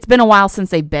 but it's been a while since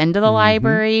they've been to the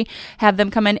library, have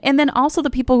them come in. And then also the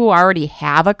people who already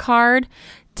have a card.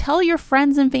 Tell your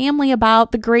friends and family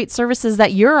about the great services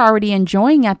that you're already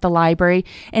enjoying at the library.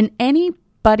 And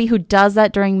anybody who does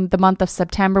that during the month of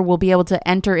September will be able to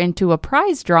enter into a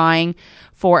prize drawing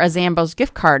for a Zambro's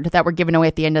gift card that we're giving away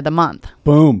at the end of the month.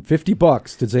 Boom,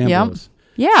 $50 to Zambro's. Yep.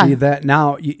 Yeah. See that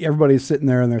now? Everybody's sitting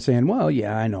there and they're saying, "Well,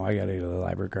 yeah, I know, I got to go to the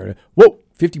library card." Whoa,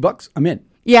 $50, I'm in.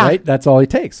 Yeah, right. That's all it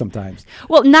takes sometimes.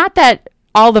 Well, not that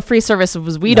all the free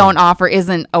services we don't offer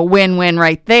isn't a win-win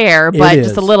right there, but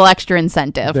just a little extra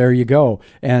incentive. There you go.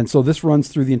 And so this runs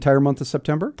through the entire month of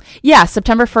September? Yeah,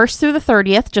 September 1st through the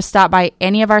 30th. Just stop by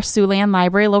any of our Siouxland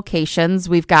Library locations.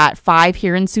 We've got 5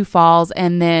 here in Sioux Falls,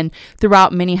 and then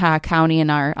throughout Minnehaha County in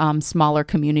our smaller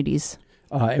communities.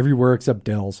 Everywhere except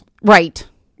Dells. Right.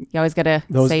 You always got to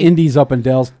those indies up in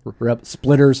Dells,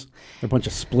 splitters. A bunch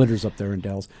of splitters up there in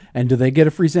Dells. And do they get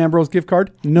a free Zambro's gift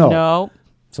card? No.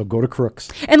 So go to Crooks.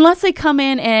 Unless they come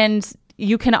in, and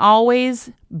you can always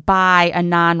buy a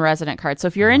non-resident card. So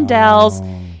if you're in Dells,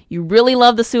 you really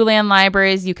love the Siouxland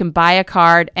Libraries, you can buy a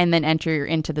card and then enter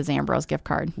into the Zambro's gift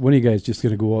card. When are you guys just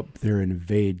going to go up there and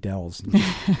invade Dells?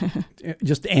 And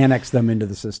just annex them into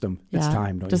the system. Yeah. It's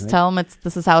time, don't you think? Just tell them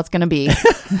this is how it's going to be.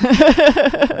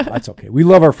 That's okay. We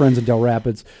love our friends in Del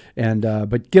Rapids. And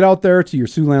but get out there to your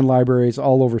Siouxland Libraries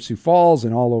all over Sioux Falls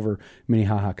and all over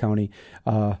Minnehaha County.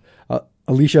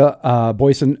 Alicia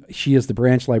Boyson, she is the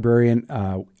branch librarian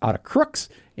out of Crooks,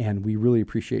 and we really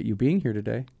appreciate you being here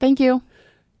today. Thank you.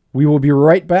 We will be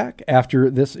right back after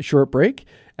this short break.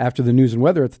 After the news and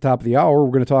weather at the top of the hour,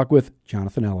 we're going to talk with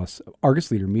Jonathan Ellis, Argus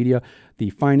Leader Media,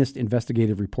 the finest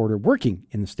investigative reporter working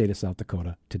in the state of South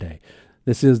Dakota today.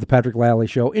 This is the Patrick Lally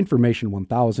Show, Information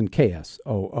 1000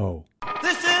 KSOO.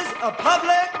 This is a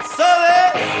public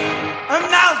service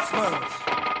announcement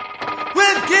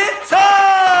with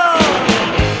guitar.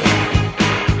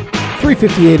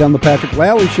 3:58 on the Patrick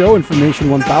Lally Show, Information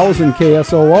 1000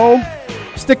 KSOO.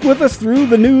 Stick with us through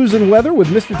the news and weather with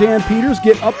Mr. Dan Peters.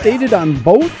 Get updated on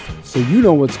both so you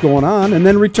know what's going on, and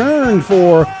then return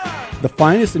for the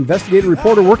finest investigative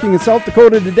reporter working in South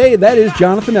Dakota today. That is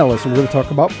Jonathan Ellis, and we're going to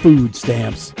talk about food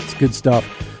stamps. It's good stuff.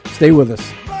 Stay with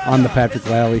us on the Patrick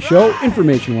Lally Show,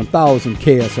 Information 1000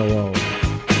 KSOO.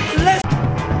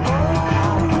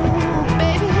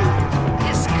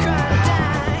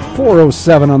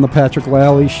 4:07 on the Patrick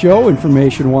Lally Show,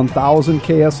 Information 1000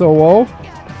 KSOO.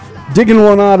 Digging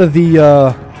one out of the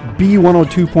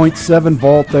B102.7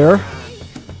 vault there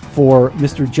for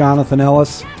Mr. Jonathan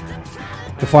Ellis,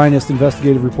 the finest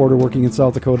investigative reporter working in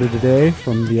South Dakota today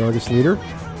from the Argus Leader.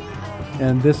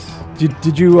 And this,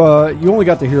 did you, you only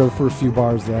got to hear the first few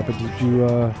bars of that, but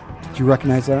did you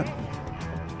recognize that?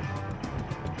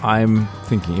 I'm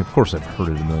thinking, of course I've heard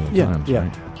it a million times, yeah.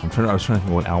 right? I was trying to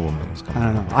think what album it was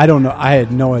coming from. I don't know. I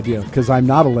had no idea because I'm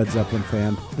not a Led Zeppelin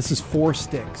fan. This is Four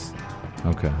Sticks.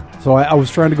 Okay. So I was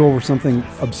trying to go over something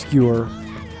obscure.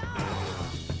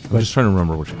 I'm just trying to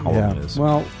remember which album it is.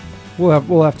 Well,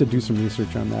 we'll have to do some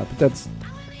research on that. But that's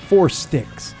Four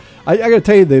Sticks. I got to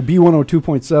tell you, the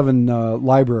B102.7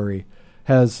 library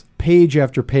has page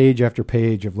after page after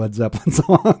page of Led Zeppelin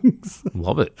songs.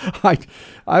 Love it.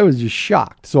 I was just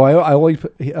shocked. So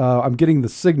I'm getting the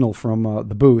signal from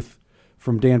the booth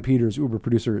from Dan Peters, Uber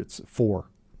producer. It's 4.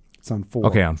 It's on 4.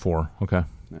 Okay, on 4. Okay.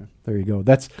 Yeah, there you go.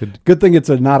 That's good thing it's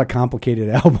not a complicated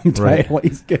album title. Right.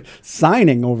 He's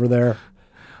signing over there.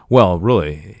 Well,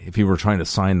 really, if you were trying to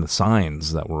sign the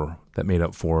signs that made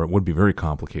up 4, it would be very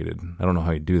complicated. I don't know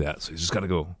how you do that. So you just got to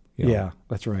go. Yeah,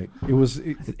 that's right. It was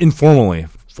informally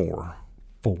 4.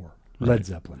 4. Right. Led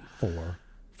Zeppelin 4.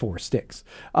 4 Sticks.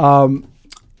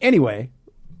 Anyway,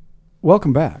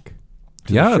 welcome back.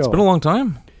 Yeah, it's been a long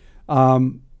time. I've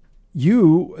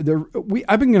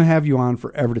been going to have you on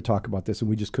forever to talk about this, and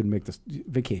we just couldn't make this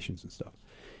vacations and stuff.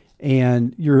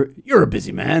 And you're a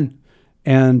busy man,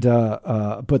 and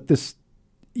but this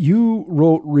you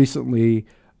wrote recently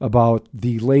about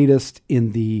the latest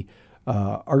in the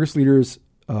Argus Leader's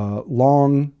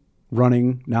long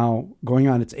running, now going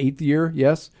on its 8th year,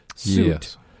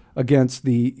 suit against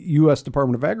the U.S.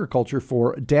 Department of Agriculture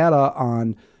for data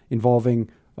on involving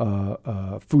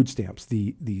food stamps,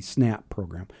 the SNAP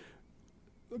program.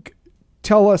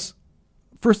 Tell us,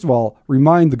 first of all,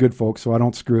 remind the good folks, so I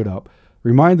don't screw it up,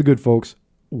 remind the good folks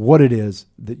what it is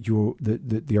that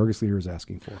the Argus Leader is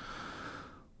asking for.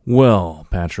 Well,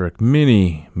 Patrick,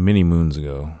 many moons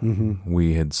ago,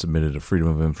 we had submitted a Freedom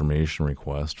of Information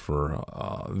request for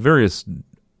various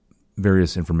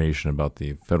information about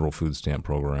the federal food stamp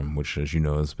program, which, as you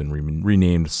know, has been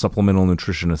renamed Supplemental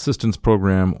Nutrition Assistance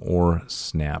Program, or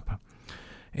SNAP.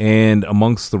 And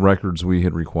amongst the records we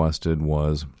had requested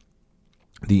was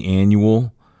the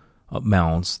annual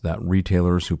amounts that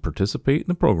retailers who participate in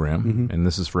the program, and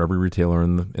this is for every retailer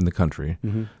in the country.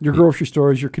 Your grocery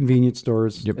stores, your convenience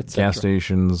stores, gas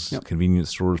stations, convenience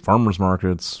stores, farmers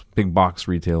markets, big box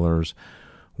retailers.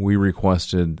 We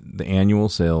requested the annual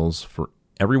sales for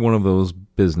every one of those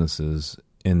businesses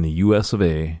in the U.S. of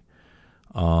A.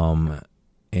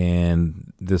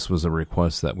 And this was a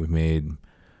request that we made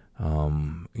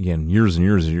again, years and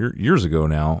years ago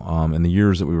now, and the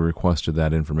years that we requested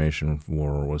that information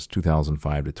for was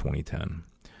 2005 to 2010.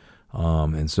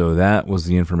 And so that was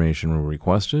the information we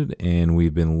requested, and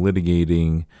we've been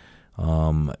litigating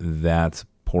that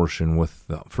portion with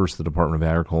first the Department of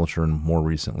Agriculture and more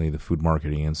recently the Food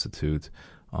Marketing Institute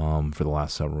for the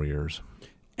last several years.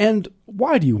 And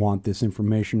why do you want this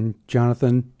information,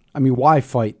 Jonathan? I mean, why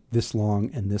fight this long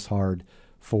and this hard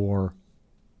for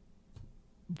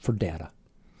data?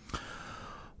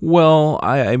 Well,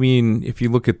 I mean, if you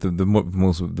look at the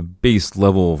base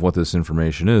level of what this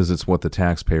information is, it's what the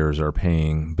taxpayers are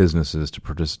paying businesses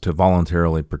to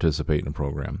voluntarily participate in a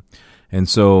program. And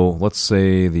so, let's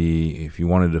say if you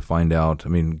wanted to find out, I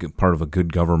mean, part of a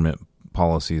good government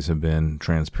policies have been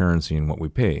transparency in what we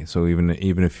pay. So even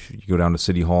if you go down to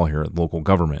City Hall here at local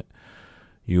government,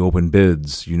 you open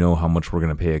bids, you know how much we're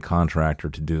going to pay a contractor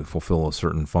to fulfill a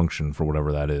certain function for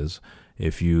whatever that is.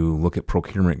 If you look at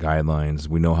procurement guidelines,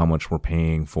 we know how much we're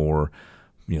paying for,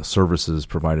 services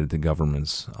provided to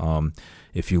governments.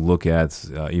 If you look at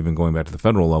even going back to the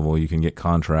federal level, you can get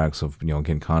contracts of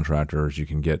contractors.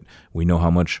 We know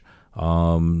how much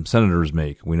senators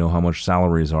make. We know how much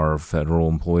salaries are of federal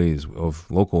employees, of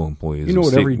local employees. You know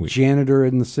what every janitor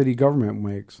in the city government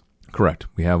makes. Correct.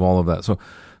 We have all of that. So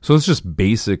it's just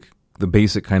the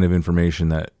basic kind of information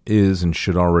that is and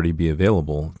should already be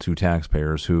available to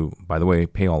taxpayers who, by the way,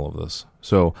 pay all of this.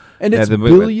 And it's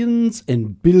billions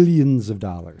and billions of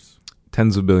dollars.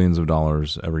 Tens of billions of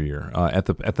dollars every year. At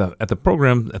the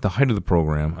program, at the height of the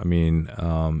program, I mean,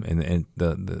 and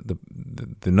the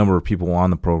number of people on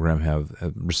the program have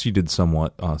receded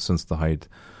somewhat since the height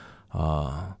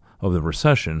of the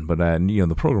recession. But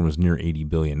the program was near $80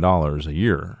 billion a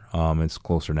year. It's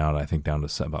closer now, I think, down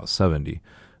to about $70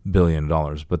 billion.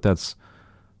 But that's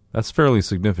fairly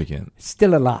significant.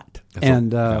 Still a lot.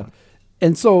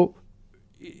 And so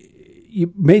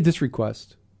you made this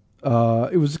request.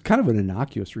 it was kind of an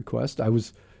innocuous request. I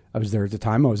was there at the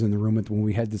time. I was in the room when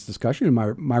we had this discussion,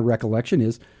 and my recollection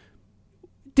is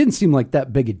it didn't seem like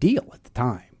that big a deal at the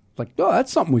time. Like, oh,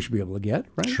 that's something we should be able to get,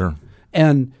 right? Sure.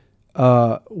 And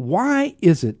why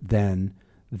is it then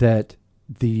that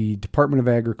the Department of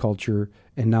Agriculture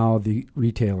and now the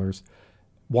retailers,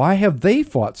 why have they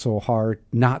fought so hard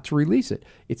not to release it?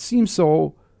 It seems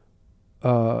so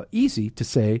easy to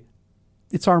say,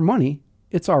 it's our money,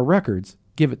 it's our records,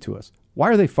 give it to us. Why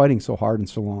are they fighting so hard and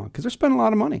so long? Because they're spending a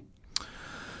lot of money.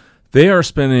 They are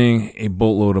spending a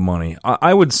boatload of money.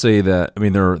 I would say that, I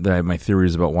mean, I have my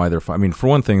theories about why they're, I mean, for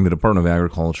one thing, the Department of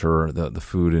Agriculture, the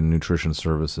Food and Nutrition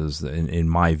Services, in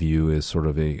my view, is sort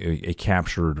of a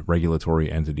captured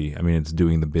regulatory entity. I mean, it's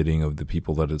doing the bidding of the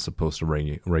people that it's supposed to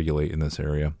regulate in this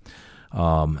area.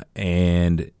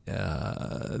 And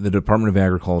the Department of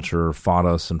Agriculture fought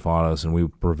us, and we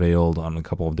prevailed on a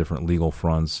couple of different legal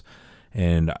fronts.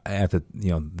 And at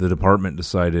the department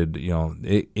decided,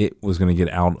 it was going to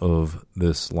get out of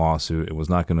this lawsuit. It was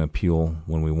not going to appeal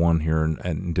when we won here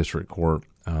in district court.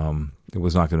 It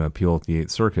was not going to appeal at the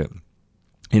Eighth Circuit,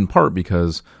 in part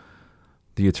because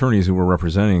the attorneys who were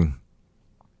representing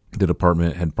the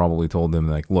department had probably told them,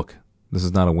 like, look, this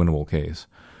is not a winnable case.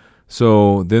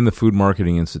 So then the Food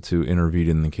Marketing Institute intervened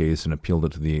in the case and appealed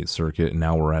it to the Eighth Circuit, and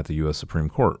now we're at the U.S. Supreme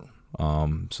Court.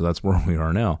 So that's where we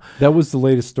are now. That was the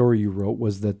latest story you wrote,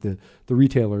 was that the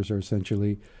retailers are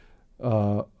essentially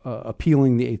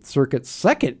appealing the Eighth Circuit's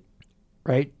second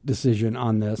decision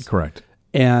on this. Correct.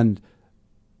 And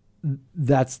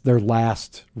that's their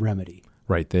last remedy.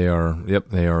 Right. They are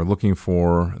looking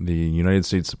for the United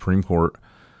States Supreme Court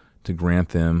to grant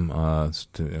them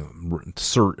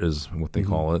cert is what they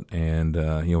call it, and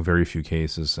very few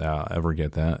cases ever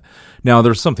get that. Now,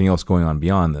 there's something else going on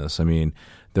beyond this. I mean,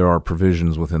 there are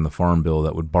provisions within the Farm Bill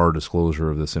that would bar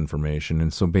disclosure of this information,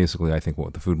 and so basically, I think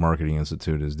what the Food Marketing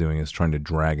Institute is doing is trying to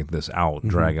drag this out,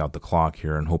 drag out the clock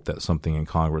here, and hope that something in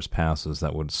Congress passes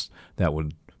that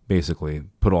would basically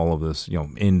put all of this,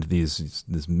 end these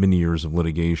many years of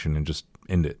litigation and just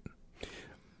end it.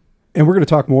 And we're going to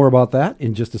talk more about that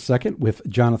in just a second with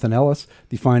Jonathan Ellis,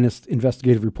 the finest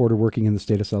investigative reporter working in the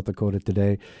state of South Dakota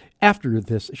today. After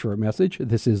this short message,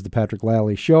 this is the Patrick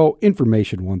Lally Show,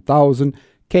 Information 1000,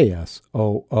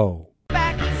 KSOO.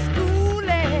 Back to school,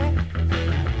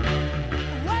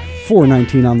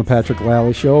 419 on the Patrick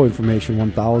Lally Show, Information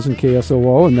 1000,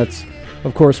 KSOO. And that's,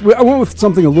 of course, I went with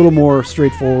something a little more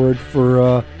straightforward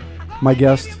for my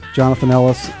guest, Jonathan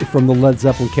Ellis, from the Led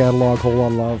Zeppelin catalog, Whole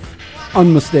Lotta Love.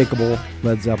 Unmistakable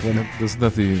Led Zeppelin. Doesn't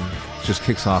that just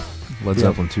kicks off Led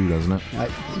Zeppelin 2, doesn't it?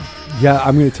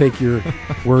 I'm going to take your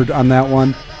word on that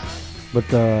one. But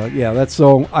that's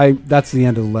the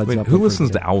end of the Led Zeppelin. Who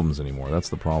listens to albums anymore? That's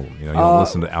the problem. You don't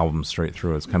listen to albums straight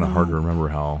through. It's kind of hard to remember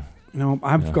how.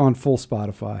 I've gone full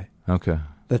Spotify. Okay,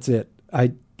 that's it.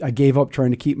 I gave up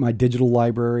trying to keep my digital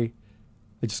library.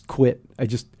 I just quit. I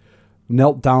just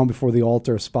knelt down before the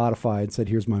altar of Spotify and said,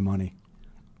 "Here's my money.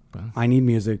 I need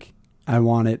music. I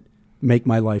want it. Make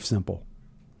my life simple."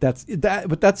 That's that.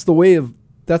 But that's the way of.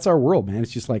 That's our world, man.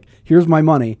 It's just like, here's my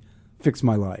money. Fix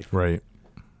my life. Right.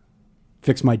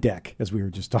 Fix my deck, as we were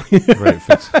just talking. Right.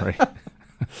 Right.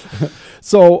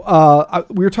 So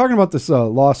we were talking about this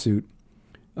lawsuit.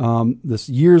 This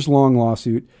years-long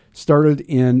lawsuit started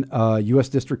in U.S.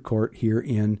 District Court here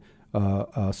in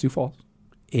Sioux Falls,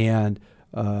 and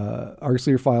Argus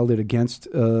Leader filed it against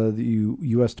the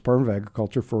U.S. Department of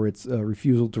Agriculture for its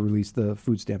refusal to release the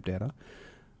food stamp data.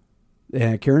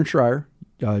 And Karen Schreier,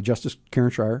 Judge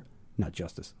Karen Schreier,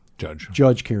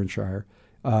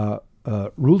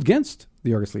 ruled against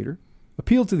the Argus Leader,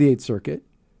 appealed to the Eighth Circuit,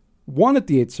 won at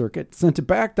the Eighth Circuit, sent it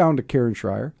back down to Karen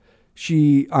Schreier.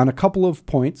 She, on a couple of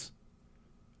points,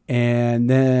 and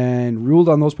then ruled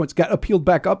on those points, got appealed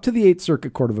back up to the Eighth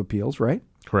Circuit Court of Appeals, right?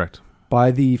 Correct.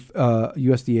 By the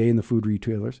USDA and the food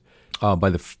retailers.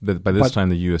 By this time,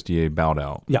 the USDA bowed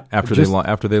out. Yeah. After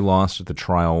they lost at the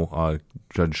trial,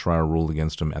 Judge Schreier ruled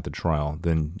against them at the trial.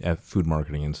 Then Food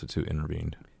Marketing Institute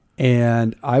intervened.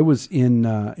 And I was in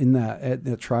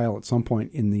that trial at some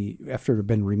point after it had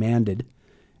been remanded,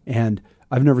 and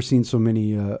I've never seen so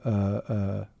many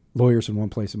lawyers in one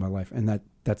place in my life, and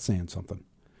that's saying something.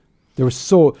 There was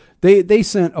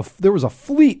there was a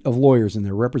fleet of lawyers in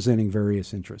there representing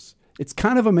various interests. It's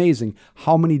kind of amazing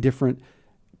how many different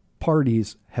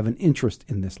parties have an interest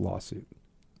in this lawsuit.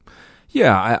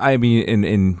 Yeah, I mean,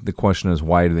 and the question is,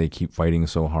 why do they keep fighting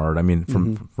so hard? I mean,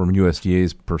 from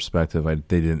USDA's perspective,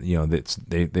 they didn't,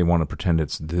 they want to pretend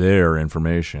it's their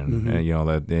information.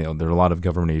 And, there are a lot of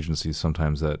government agencies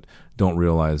sometimes that don't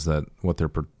realize that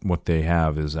what they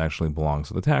have is actually belongs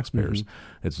to the taxpayers.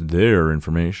 It's their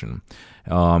information,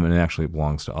 and it actually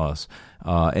belongs to us.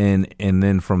 And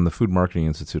then from the Food Marketing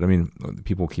Institute, I mean,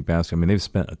 people keep asking. I mean, they've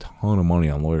spent a ton of money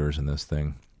on lawyers in this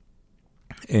thing.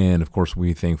 And of course,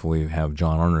 we thankfully have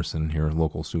John Arneson here,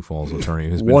 local Sioux Falls attorney,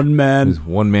 who's one man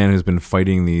who's been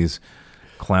fighting these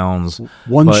clowns.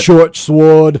 Short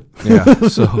sword. Yeah.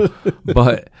 So,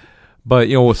 but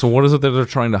so what is it that they're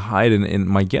trying to hide? And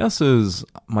my guess is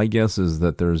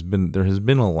that there has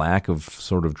been a lack of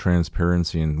sort of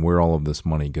transparency in where all of this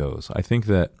money goes. I think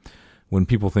that when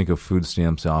people think of food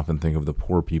stamps, they often think of the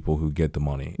poor people who get the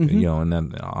money, and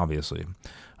then obviously,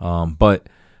 but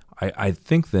I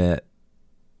think that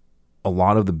a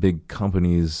lot of the big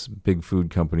companies, big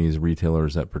food companies,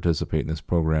 retailers that participate in this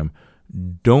program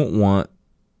don't want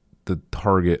the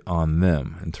target on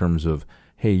them in terms of,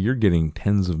 hey, you're getting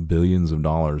tens of billions of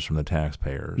dollars from the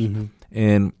taxpayers.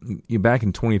 And back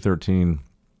in 2013,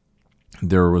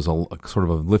 there was a sort of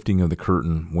a lifting of the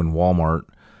curtain when Walmart,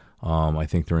 I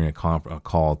think during a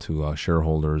call to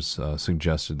shareholders,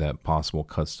 suggested that possible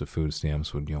cuts to food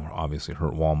stamps would obviously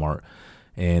hurt Walmart.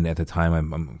 And at the time,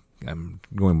 I'm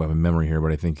going by my memory here,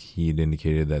 but I think he had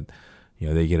indicated that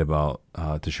they get about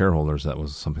to shareholders that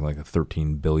was something like a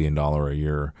 $13 billion a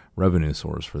year revenue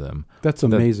source for them. That's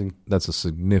amazing. That's a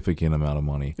significant amount of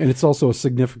money, and it's also a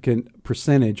significant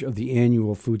percentage of the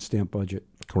annual food stamp budget.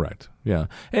 Correct. Yeah,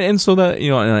 and so that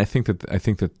and I think that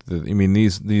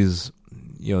these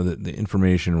the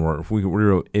information, or if we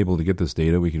were able to get this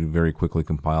data, we could very quickly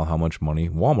compile how much money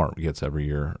Walmart gets every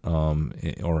year,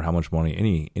 or how much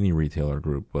money any retailer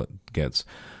group gets.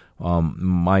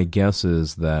 My guess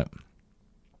is that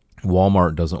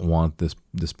Walmart doesn't want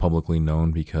this publicly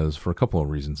known because for a couple of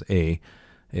reasons. A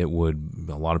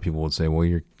lot of people would say, well,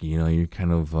 you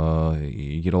kind of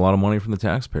you get a lot of money from the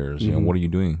taxpayers. What are you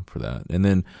doing for that? And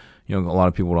then a lot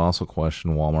of people would also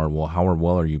question Walmart. Well, how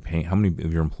well are you paying? How many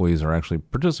of your employees are actually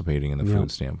participating in the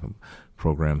food stamp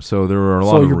program? So there are a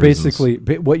lot of reasons. So you're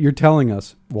basically, what you're telling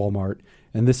us, Walmart,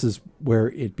 and this is where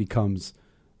it becomes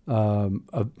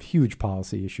a huge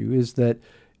policy issue, is that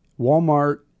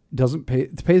Walmart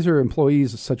pays their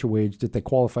employees such a wage that they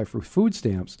qualify for food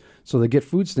stamps. So they get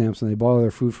food stamps and they buy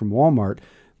their food from Walmart.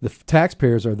 The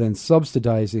taxpayers are then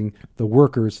subsidizing the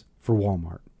workers for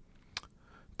Walmart.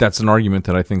 That's an argument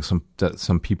that I think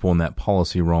some people in that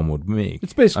policy realm would make.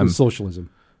 It's basically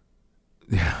socialism.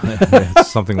 Yeah,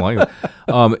 it's something like that.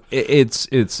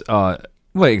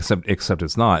 Except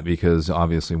it's not, because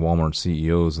obviously Walmart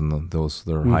CEOs and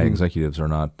their high executives are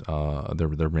not.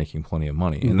 They're making plenty of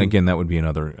money, and again, that would be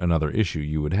another issue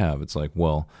you would have. It's like,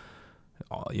 well,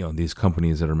 these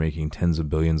companies that are making tens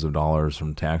of billions of dollars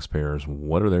from taxpayers,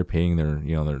 what are they paying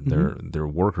their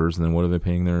workers, and then what are they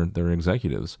paying their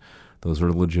executives? Those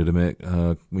are legitimate,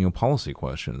 policy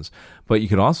questions. But you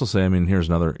could also say, I mean, here's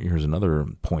another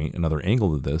point, another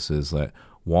angle to this is that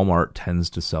Walmart tends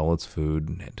to sell its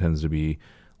food. It tends to be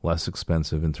less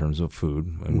expensive in terms of food,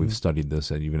 and we've studied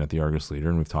this even at the Argus Leader,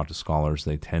 and we've talked to scholars.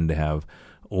 They tend to have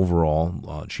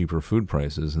overall cheaper food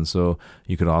prices, and so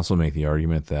you could also make the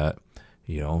argument that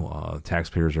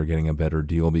taxpayers are getting a better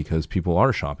deal because people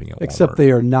are shopping at Walmart. Except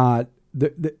they are not.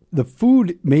 The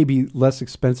food may be less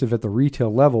expensive at the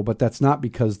retail level, but that's not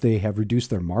because they have reduced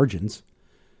their margins.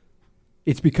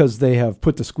 It's because they have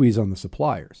put the squeeze on the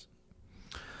suppliers.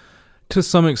 To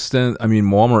some extent, I mean,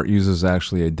 Walmart uses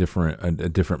actually a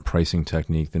different pricing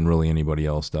technique than really anybody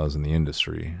else does in the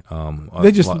industry.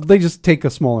 They just take a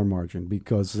smaller margin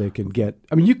because they can get.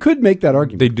 I mean, you could make that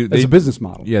argument. As a business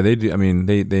model. Yeah, they do. I mean,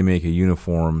 they make a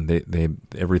uniform. They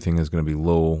everything is going to be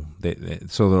low.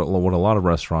 What a lot of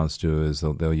restaurants do is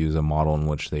they'll use a model in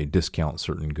which they discount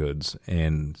certain goods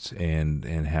and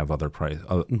have other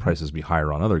prices be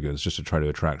higher on other goods just to try to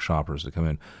attract shoppers to come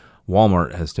in.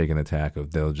 Walmart has taken the tack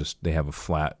of they have a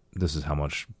flat, this is how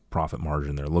much profit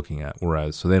margin they're looking at,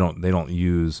 whereas so they don't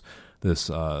use this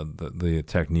the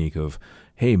technique of,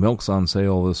 hey, milk's on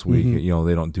sale this week.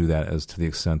 They don't do that as to the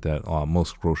extent that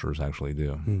most grocers actually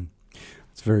do.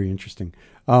 It's very interesting.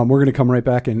 We're going to come right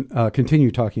back and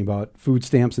continue talking about food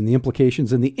stamps and the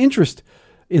implications and the interest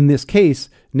in this case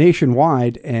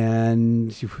nationwide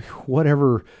and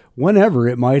whenever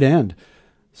it might end.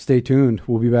 Stay tuned.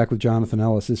 We'll be back with Jonathan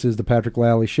Ellis. This is the Patrick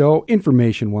Lally Show,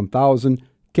 Information 1000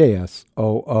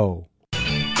 KSOO.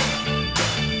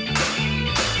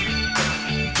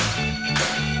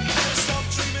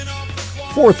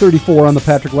 434 on the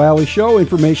Patrick Lally Show,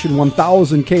 information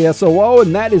 1000 KSOO,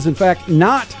 and that is in fact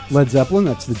not Led Zeppelin,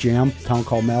 that's the Jam, Town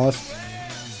Called Malice.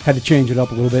 Had to change it up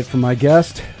a little bit for my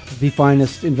guest, the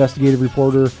finest investigative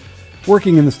reporter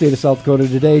working in the state of South Dakota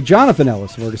today, Jonathan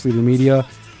Ellis of Argus Leader Media,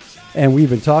 and we've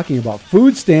been talking about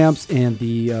food stamps and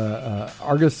the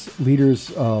Argus Leader's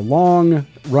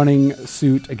long-running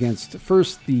suit against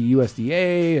first the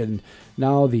USDA and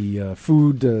now the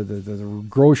food, the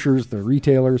grocers, the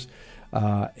retailers.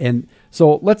 And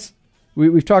so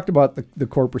we've talked about the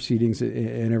court proceedings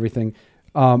and everything.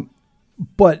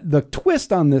 But the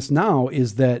twist on this now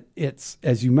is that it's,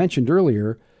 as you mentioned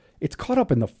earlier, it's caught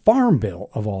up in the Farm Bill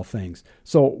of all things.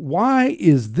 So why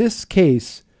is this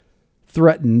case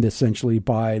threatened essentially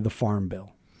by the Farm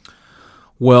Bill?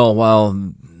 Well, while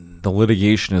the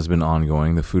litigation has been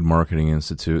ongoing, the Food Marketing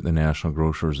Institute, the National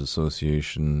Grocers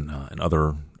Association, and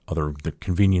other the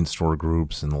convenience store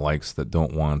groups and the likes that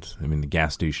don't want, I mean, the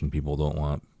gas station people don't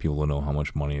want people to know how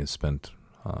much money is spent,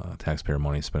 taxpayer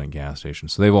money is spent at gas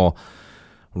stations. So they've all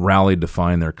rallied to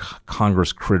find their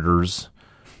Congress critters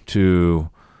to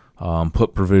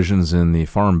put provisions in the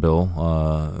Farm Bill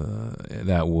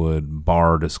that would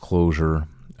bar disclosure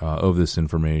of this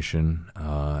information.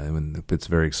 It's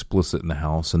very explicit in the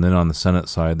House, and then on the Senate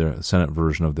side, the Senate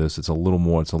version of this, it's a little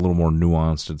more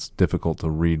nuanced. It's difficult to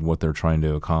read what they're trying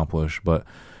to accomplish. But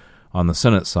on the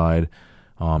Senate side,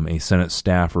 a Senate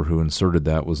staffer who inserted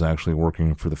that was actually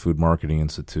working for the Food Marketing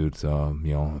Institute,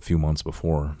 a few months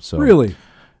before. So really.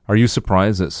 Are you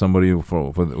surprised that somebody with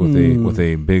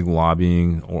a big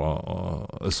lobbying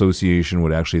association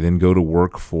would actually then go to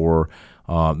work for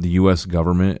the U.S.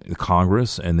 government,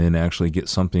 Congress, and then actually get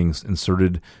something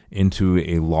inserted into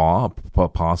a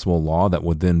possible law that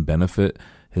would then benefit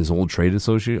his old trade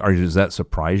association? Does that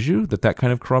surprise you that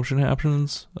kind of corruption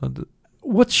happens?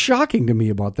 What's shocking to me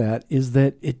about that is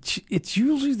that it's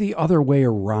usually the other way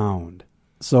around.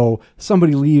 So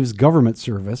somebody leaves government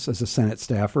service as a Senate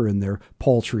staffer in their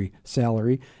paltry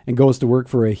salary and goes to work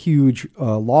for a huge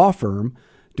law firm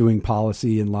doing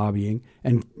policy and lobbying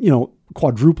and,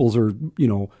 quadruples or,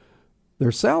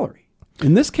 their salary.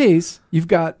 In this case, you've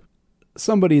got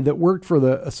somebody that worked for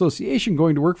the association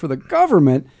going to work for the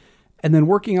government and then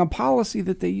working on policy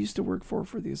that they used to work for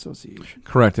the association.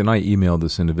 Correct. And I emailed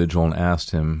this individual and asked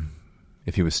him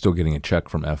if he was still getting a check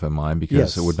from FMI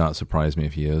because It would not surprise me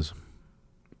if he is.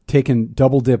 Taken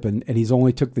double dipping, and he's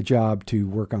only took the job to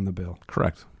work on the bill.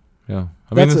 Correct. Yeah,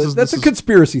 That's a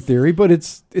conspiracy theory, but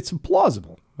it's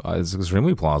plausible. It's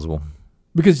extremely plausible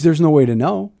because there's no way to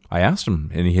know. I asked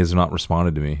him, and he has not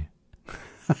responded to me.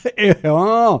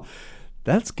 Oh,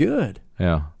 that's good.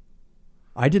 Yeah,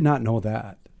 I did not know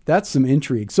that. That's some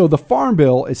intrigue. So the Farm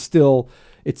Bill is still.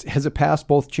 Has it passed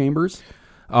both chambers?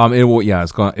 It will. Yeah,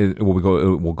 it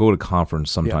will go to conference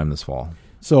sometime this fall.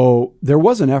 So there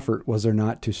was an effort, was there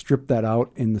not, to strip that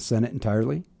out in the Senate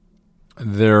entirely?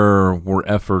 There were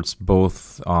efforts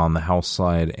both on the House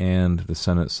side and the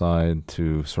Senate side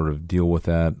to sort of deal with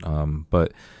that.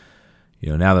 But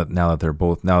now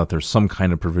that there's some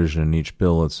kind of provision in each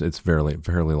bill, it's fairly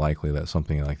likely that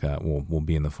something like that will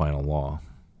be in the final law.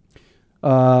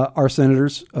 Our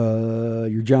senators,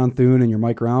 your John Thune and your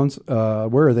Mike Rounds,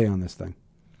 where are they on this thing?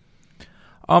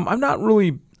 I'm not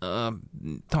really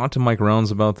talked to Mike Rounds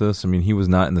about this. I mean, he was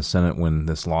not in the Senate when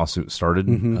this lawsuit started,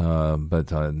 but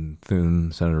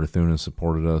Senator Thune has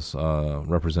supported us.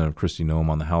 Representative Kristi Noem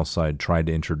on the House side tried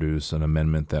to introduce an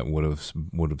amendment that would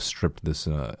have stripped this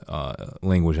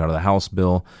language out of the House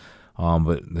bill,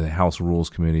 but the House Rules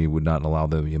Committee would not allow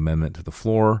the amendment to the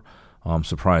floor.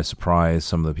 Surprise, surprise!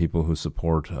 Some of the people who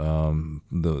support who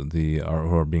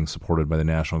are being supported by the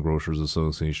National Grocers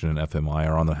Association and FMI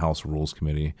are on the House Rules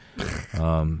Committee.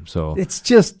 So it's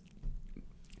just,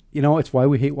 it's why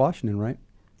we hate Washington, right?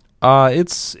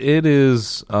 It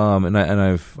is, and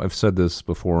I've said this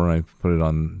before, and I've put it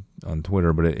on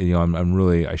Twitter, but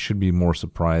I should be more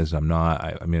surprised. I'm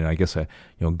not. I guess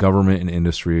government and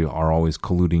industry are always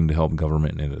colluding to help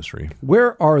government and industry.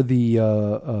 Where are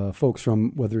the folks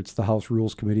from, whether it's the House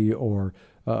Rules Committee or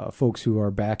folks who are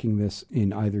backing this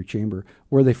in either chamber?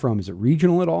 Where are they from? Is it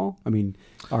regional at all? I mean,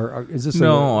 is this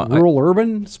a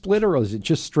rural-urban split, or is it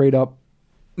just straight up?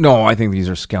 No, I think these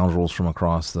are scoundrels from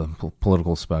across the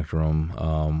political spectrum.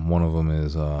 One of them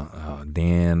is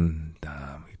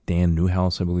Dan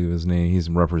Newhouse, I believe his name. He's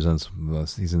a representative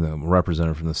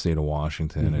from the state of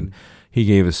Washington, and he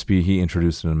gave a speech. He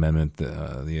introduced an amendment.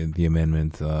 The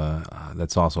amendment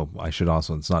that's also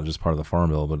it's not just part of the Farm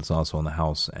Bill, but it's also in the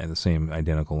House, and the same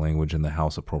identical language in the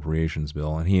House Appropriations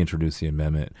Bill. And he introduced the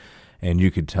amendment, and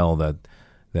you could tell that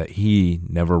that he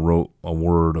never wrote a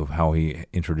word of how he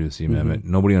introduced the amendment.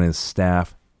 Nobody on his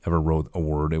staff ever wrote a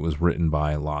word. It was written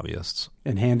by lobbyists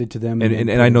and handed to them.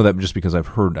 And I know that just because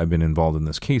I've been involved in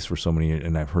this case for so many,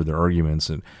 and I've heard their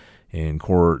arguments in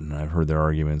court, and I've heard their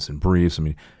arguments in briefs. I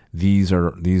mean,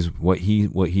 what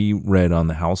he read on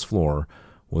the House floor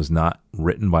was not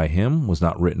written by him, was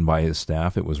not written by his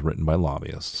staff. It was written by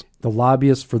lobbyists. The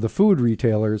lobbyists for the food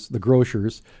retailers, the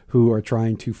grocers, who are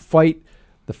trying to fight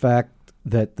the fact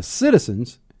that the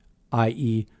citizens,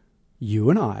 i.e. you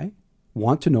and I,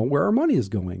 want to know where our money is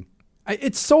going.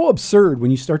 It's so absurd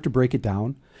when you start to break it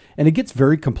down, and it gets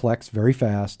very complex very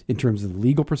fast in terms of the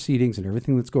legal proceedings and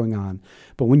everything that's going on.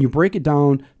 But when you break it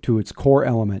down to its core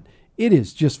element, it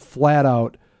is just flat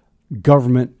out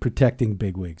government protecting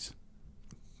bigwigs.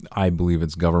 I believe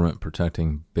it's government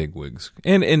protecting bigwigs.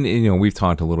 And we've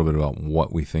talked a little bit about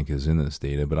what we think is in this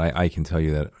data, but I can tell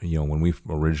you that, when we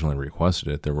originally requested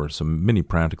it, there were many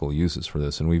practical uses for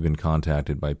this, and we've been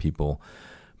contacted by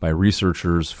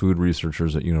researchers, food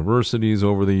researchers at universities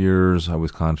over the years. I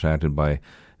was contacted by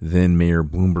then Mayor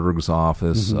Bloomberg's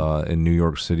office in New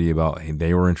York City about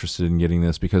they were interested in getting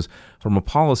this, because from a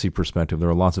policy perspective, there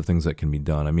are lots of things that can be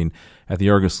done. I mean, at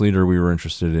the Argus Leader, we were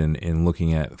interested in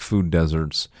looking at food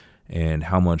deserts and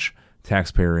how much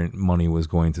taxpayer money was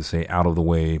going to, say, out of the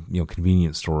way,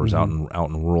 convenience stores out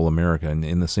in rural America,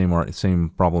 and the same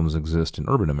problems exist in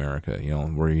urban America,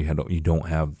 where you don't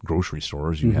have grocery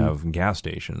stores, you have gas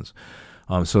stations.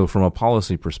 So from a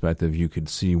policy perspective, you could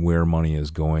see where money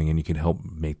is going, and you could help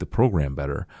make the program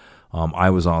better. I'm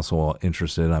also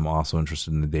interested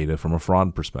in the data from a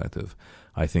fraud perspective.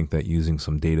 I think that using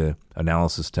some data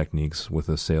analysis techniques with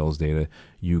the sales data,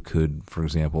 you could, for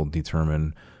example,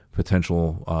 determine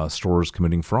potential stores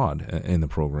committing fraud in the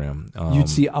program. You'd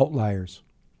see outliers.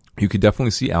 You could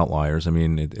definitely see outliers. I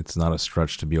mean, it's not a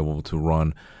stretch to be able to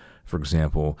run, for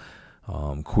example,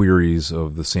 queries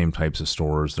of the same types of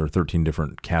stores. There are 13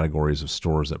 different categories of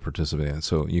stores that participate in.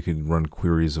 So you could run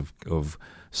queries of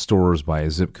stores by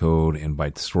zip code and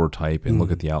by store type and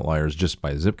look at the outliers just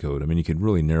by zip code. I mean, you could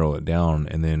really narrow it down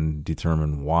and then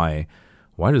determine why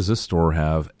does this store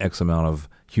have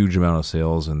huge amount of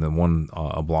sales and then one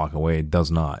a block away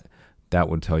does not. That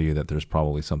would tell you that there's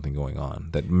probably something going on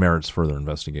that merits further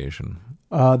investigation.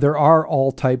 There are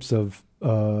all types of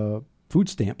food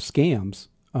stamp scams,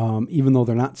 even though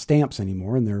they're not stamps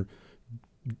anymore and they're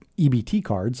EBT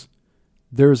cards.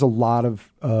 There's a lot of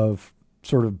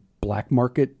sort of black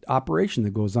market operation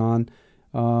that goes on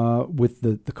with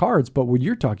the cards. But what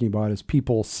you're talking about is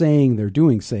people saying they're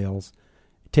doing sales,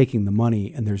 taking the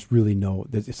money, and there's really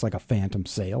it's like a phantom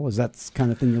sale. Is that the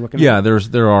kind of thing you're looking at? Yeah,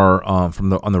 there are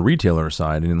on the retailer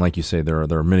side, and like you say, there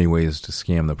are many ways to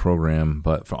scam the program.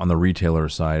 But on the retailer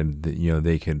side,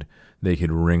 they could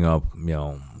ring up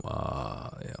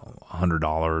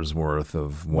 $100 worth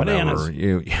of whatever,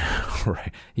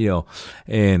 right?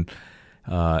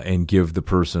 And give the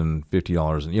person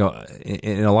 $50.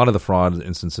 In a lot of the fraud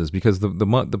instances, because the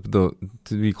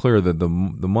to be clear, that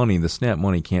the SNAP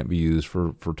money can't be used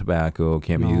for tobacco,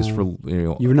 can't be used for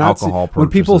alcohol purchases. When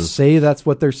people say that's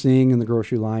what they're seeing in the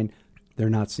grocery line, they're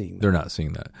not seeing that. They're not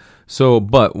seeing that. So,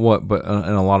 but in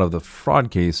a lot of the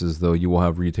fraud cases, though, you will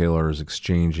have retailers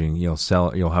exchanging. You'll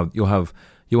have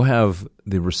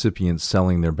the recipients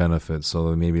selling their benefits,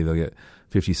 so maybe they'll get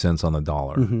 50 cents on the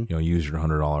dollar. Use your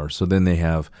 $100. So then they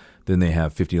have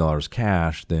 $50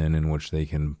 cash, then in which they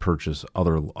can purchase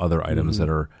other items that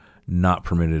are not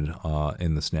permitted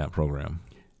in the SNAP program.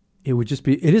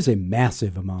 It is a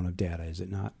massive amount of data, is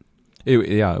it not?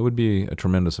 It would be a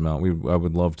tremendous amount. I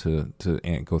would love to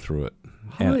go through it.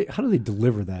 How do they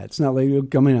deliver that? It's not like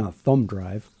coming on a thumb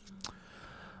drive.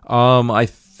 I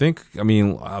think,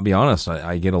 I'll be honest,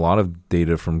 I get a lot of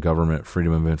data from government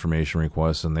freedom of information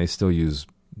requests, and they use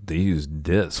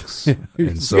discs.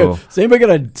 And so, does anybody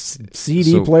got a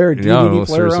CD player, DVD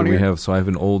player around here? I have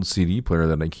an old CD player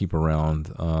that I keep around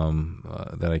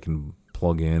that I can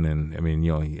plug in,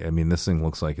 and this thing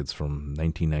looks like it's from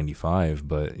 1995,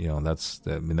 but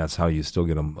that's how you still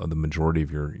get the majority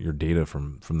of your data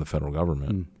from the federal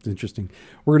government. It's interesting.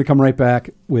 We're going to come right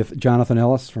back with Jonathan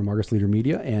Ellis from Argus Leader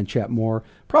Media and chat more.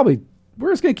 Probably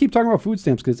we're just going to keep talking about food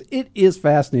stamps because it is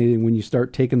fascinating when you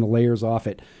start taking the layers off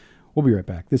it. We'll be right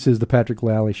back. This is the Patrick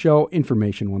Lally Show,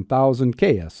 Information 1000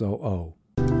 KSOO.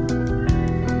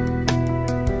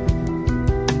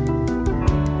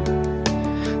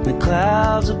 The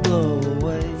clouds will blow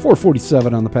away.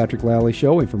 447 on the Patrick Lally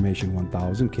Show, Information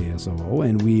 1000 KSOO,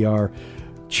 and we are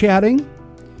chatting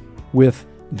with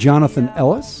Jonathan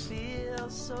Ellis,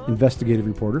 investigative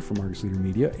reporter from Argus Leader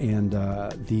Media, and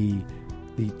the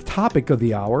the topic of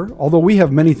the hour, although we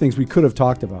have many things we could have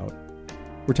talked about.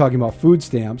 We're talking about food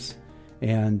stamps,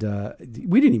 and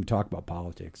we didn't even talk about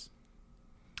politics.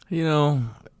 You know,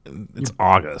 it's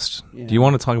August. Yeah. Do you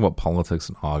want to talk about politics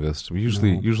in August?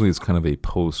 Usually it's kind of a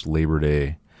post-Labor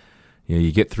Day. You know,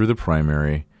 you get through the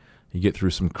primary, you get through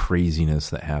some craziness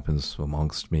that happens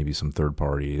amongst maybe some third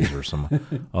parties or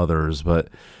some others, but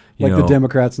you know, the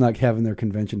Democrats not having their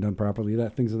convention done properly,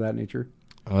 things of that nature.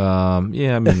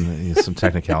 Yeah, I mean, some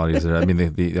technicalities there. I mean,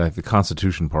 the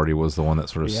Constitution Party was the one that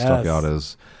sort of stuck out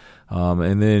as,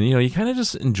 and then you kind of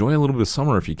just enjoy a little bit of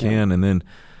summer if you can, and then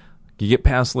you get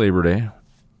past Labor Day,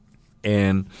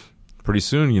 and pretty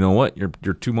soon, you know what, you're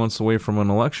 2 months away from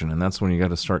an election, and that's when you got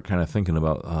to start kind of thinking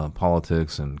about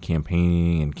politics and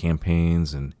campaigning and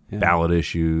campaigns and ballot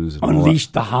issues. And Unleash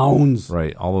the hounds,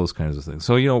 right? All those kinds of things.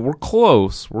 So we're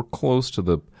close. We're close to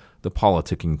the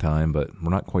politicking time, but we're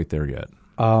not quite there yet.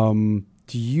 Are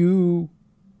you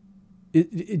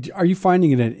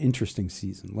finding it an interesting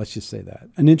season? Let's just say that.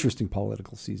 An interesting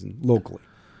political season locally.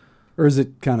 Or is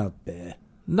it kind of bleh?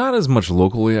 Not as much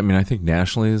locally. I mean, I think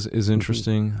nationally is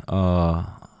interesting.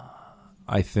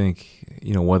 I think,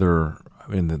 whether,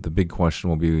 the big question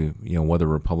will be, whether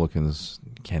Republicans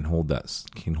can hold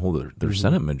their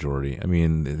Senate majority. I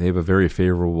mean, they have a very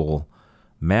favorable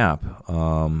map.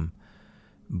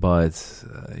 But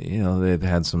they've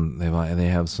had some. They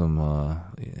have some.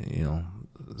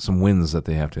 Some wins that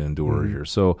they have to endure here.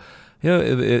 So,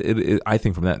 I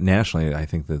think from that nationally, I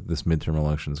think that this midterm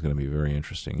election is going to be very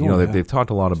interesting. They've talked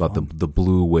a lot about the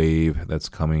blue wave that's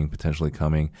potentially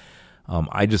coming.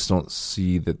 I just don't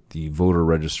see that the voter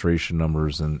registration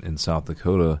numbers in South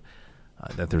Dakota.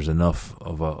 That there's enough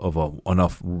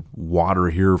enough water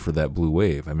here for that blue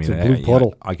wave. I mean, it's a blue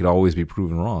puddle. I could always be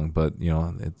proven wrong, but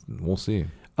we'll see.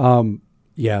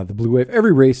 The blue wave.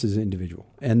 Every race is individual,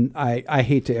 and I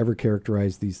hate to ever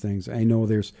characterize these things. I know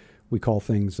we call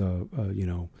things a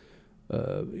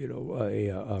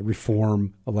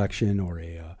reform election or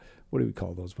what do we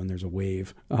call those when there's a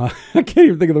wave? I can't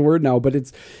even think of the word now, but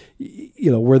it's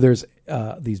where there's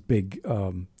these big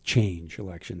change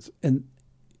elections. And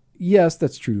yes,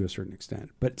 that's true to a certain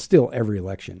extent, but still every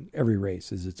election, every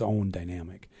race is its own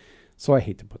dynamic. So I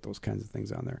hate to put those kinds of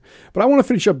things on there. But I want to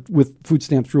finish up with food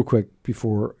stamps real quick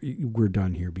before we're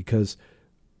done here, because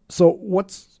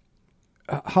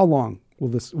how long will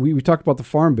this, we talked about the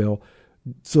Farm Bill.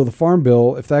 So the Farm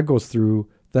Bill, if that goes through,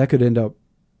 that could end up,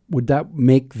 would that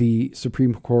make the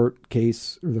Supreme Court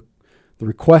case or the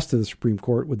request of the Supreme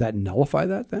Court, would that nullify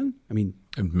that then? I mean,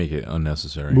 and make it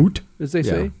unnecessary. Moot, as they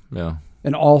say. Yeah.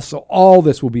 And also, all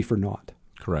this will be for naught.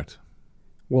 Correct.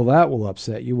 Well, that will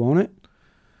upset you, won't it?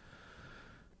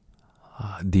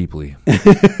 Deeply.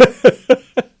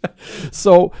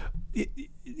 So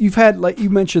you've had, like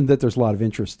you mentioned, that there's a lot of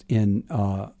interest in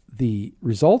the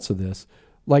results of this.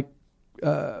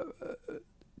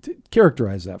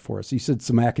 Characterize that for us. You said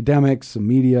some academics, some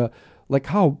media. Like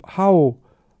how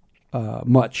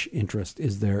much interest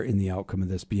is there in the outcome of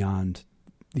this beyond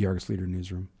the Argus Leader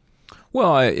newsroom?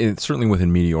 Well, it's certainly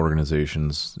within media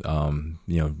organizations,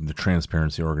 the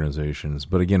transparency organizations.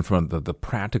 But again, from the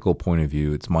practical point of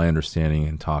view, it's my understanding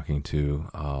in talking to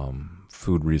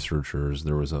food researchers.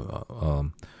 There was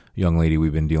a young lady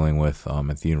we've been dealing with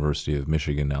at the University of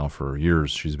Michigan now for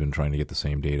years. She's been trying to get the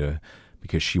same data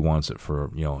because she wants it for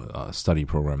a study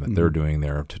program that they're doing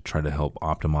there to try to help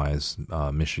optimize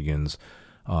Michigan's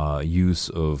use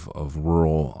of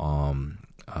rural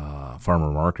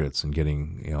farmer markets and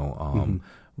getting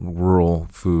rural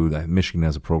food. Michigan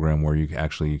has a program where they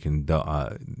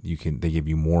give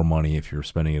you more money if you're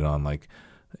spending it on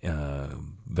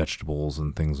vegetables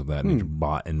and things of that nature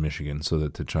bought in Michigan, so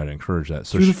that to try to encourage that.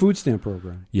 So through the food stamp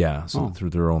program. Yeah, so through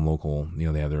their own local,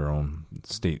 they have their own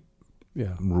state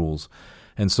rules.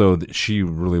 And so she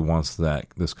really wants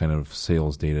this kind of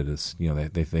sales data. They think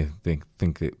they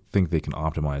can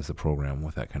optimize the program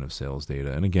with that kind of sales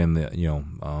data. And again, there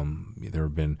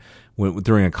have been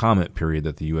during a comment period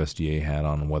that the USDA had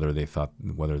on whether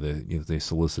they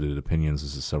solicited opinions.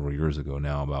 This is several years ago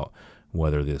now about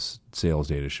whether this sales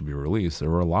data should be released. There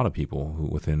were a lot of people who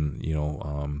within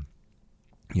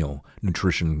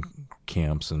nutrition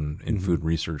camps and food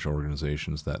research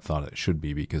organizations that thought it should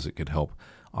be because it could help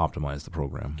optimize the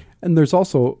program. And there's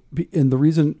also, and the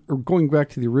reason, or going back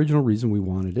to the original reason we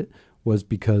wanted it, was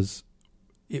because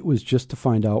it was just to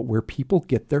find out where people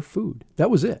get their food. That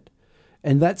was it.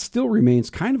 And that still remains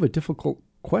kind of a difficult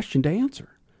question to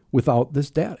answer without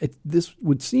this data. This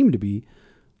would seem to be,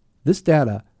 this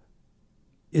data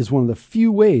is one of the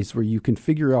few ways where you can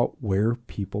figure out where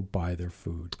people buy their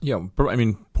food. Yeah, I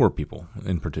mean, poor people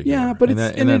in particular. Yeah, but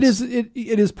it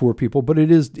is poor people, but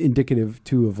it is indicative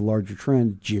too of a larger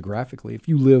trend geographically. If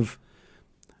you live,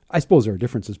 I suppose there are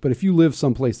differences, but if you live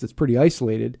someplace that's pretty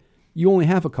isolated, you only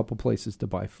have a couple places to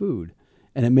buy food,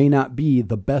 and it may not be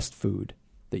the best food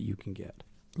that you can get.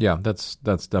 Yeah, that's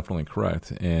definitely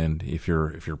correct. And if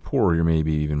you're poor, you're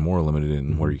maybe even more limited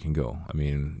in where you can go. I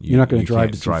mean, you're not going to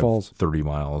drive to Sioux Falls 30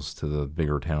 miles to the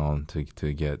bigger town to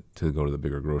go to the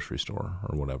bigger grocery store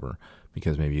or whatever,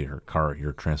 because maybe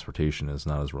your transportation is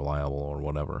not as reliable or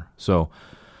whatever. So,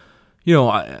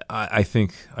 I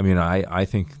think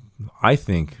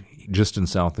just in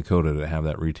South Dakota to have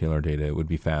that retailer data, it would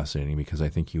be fascinating, because I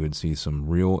think you would see some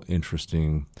real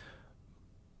interesting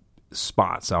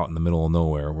spots out in the middle of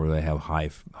nowhere where they have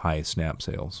high SNAP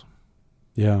sales.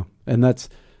 Yeah, and that's,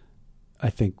 I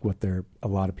think, what a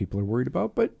lot of people are worried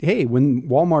about. But hey, when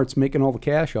Walmart's making all the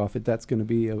cash off it, that's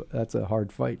a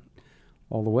hard fight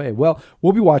all the way. Well,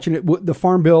 we'll be watching it. The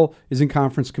Farm Bill is in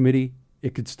conference committee.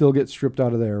 It could still get stripped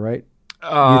out of there, right?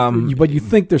 But you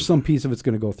think there's some piece of it's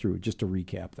going to go through. Just to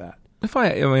recap that. If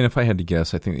I had to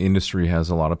guess, I think the industry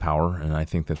has a lot of power, and I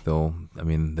think that they'll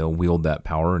wield that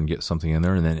power and get something in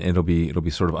there, and then it'll be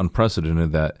sort of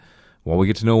unprecedented that, well, we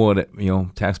get to know what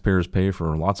taxpayers pay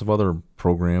for lots of other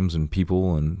programs and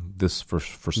people, and this for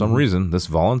some reason this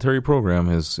voluntary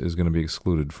program is going to be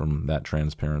excluded from that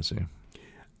transparency.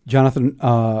 Jonathan,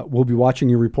 we'll be watching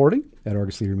your reporting at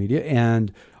Argus Leader Media,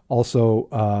 and also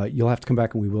you'll have to come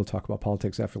back and we will talk about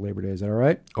politics after Labor Day. Is that all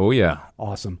right? Oh yeah,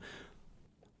 awesome.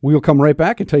 We will come right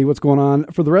back and tell you what's going on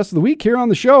for the rest of the week here on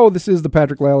the show. This is the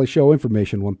Patrick Lally Show,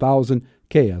 Information 1000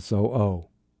 KSOO.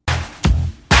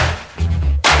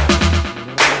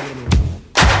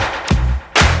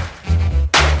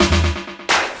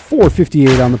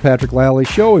 4:58 on the Patrick Lally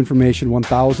Show, Information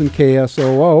 1000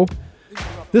 KSOO.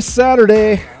 This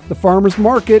Saturday, the farmers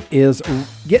market is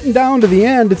getting down to the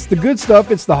end. It's the good stuff.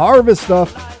 It's the harvest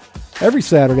stuff. Every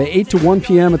Saturday, 8 to 1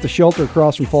 p.m. at the shelter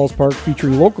across from Falls Park,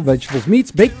 featuring local vegetables,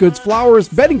 meats, baked goods, flowers,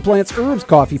 bedding plants, herbs,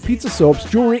 coffee, pizza, soaps,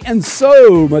 jewelry, and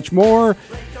so much more.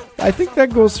 I think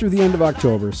that goes through the end of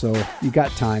October, so you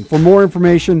got time. For more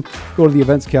information, go to the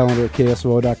events calendar at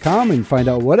KSOO.com and find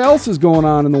out what else is going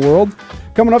on in the world.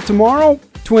 Coming up tomorrow,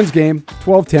 Twins game,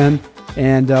 12:10,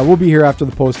 and we'll be here after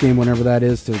the post game, whenever that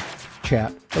is, to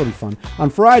chat. That'll be fun. On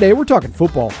Friday, we're talking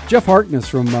football. Jeff Harkness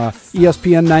from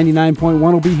ESPN 99.1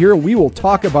 will be here. We will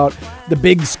talk about the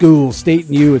big schools, State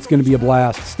and U. It's going to be a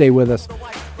blast. Stay with us.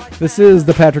 This is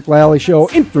the Patrick Lally Show,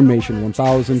 Information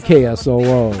 1000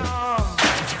 KSOO.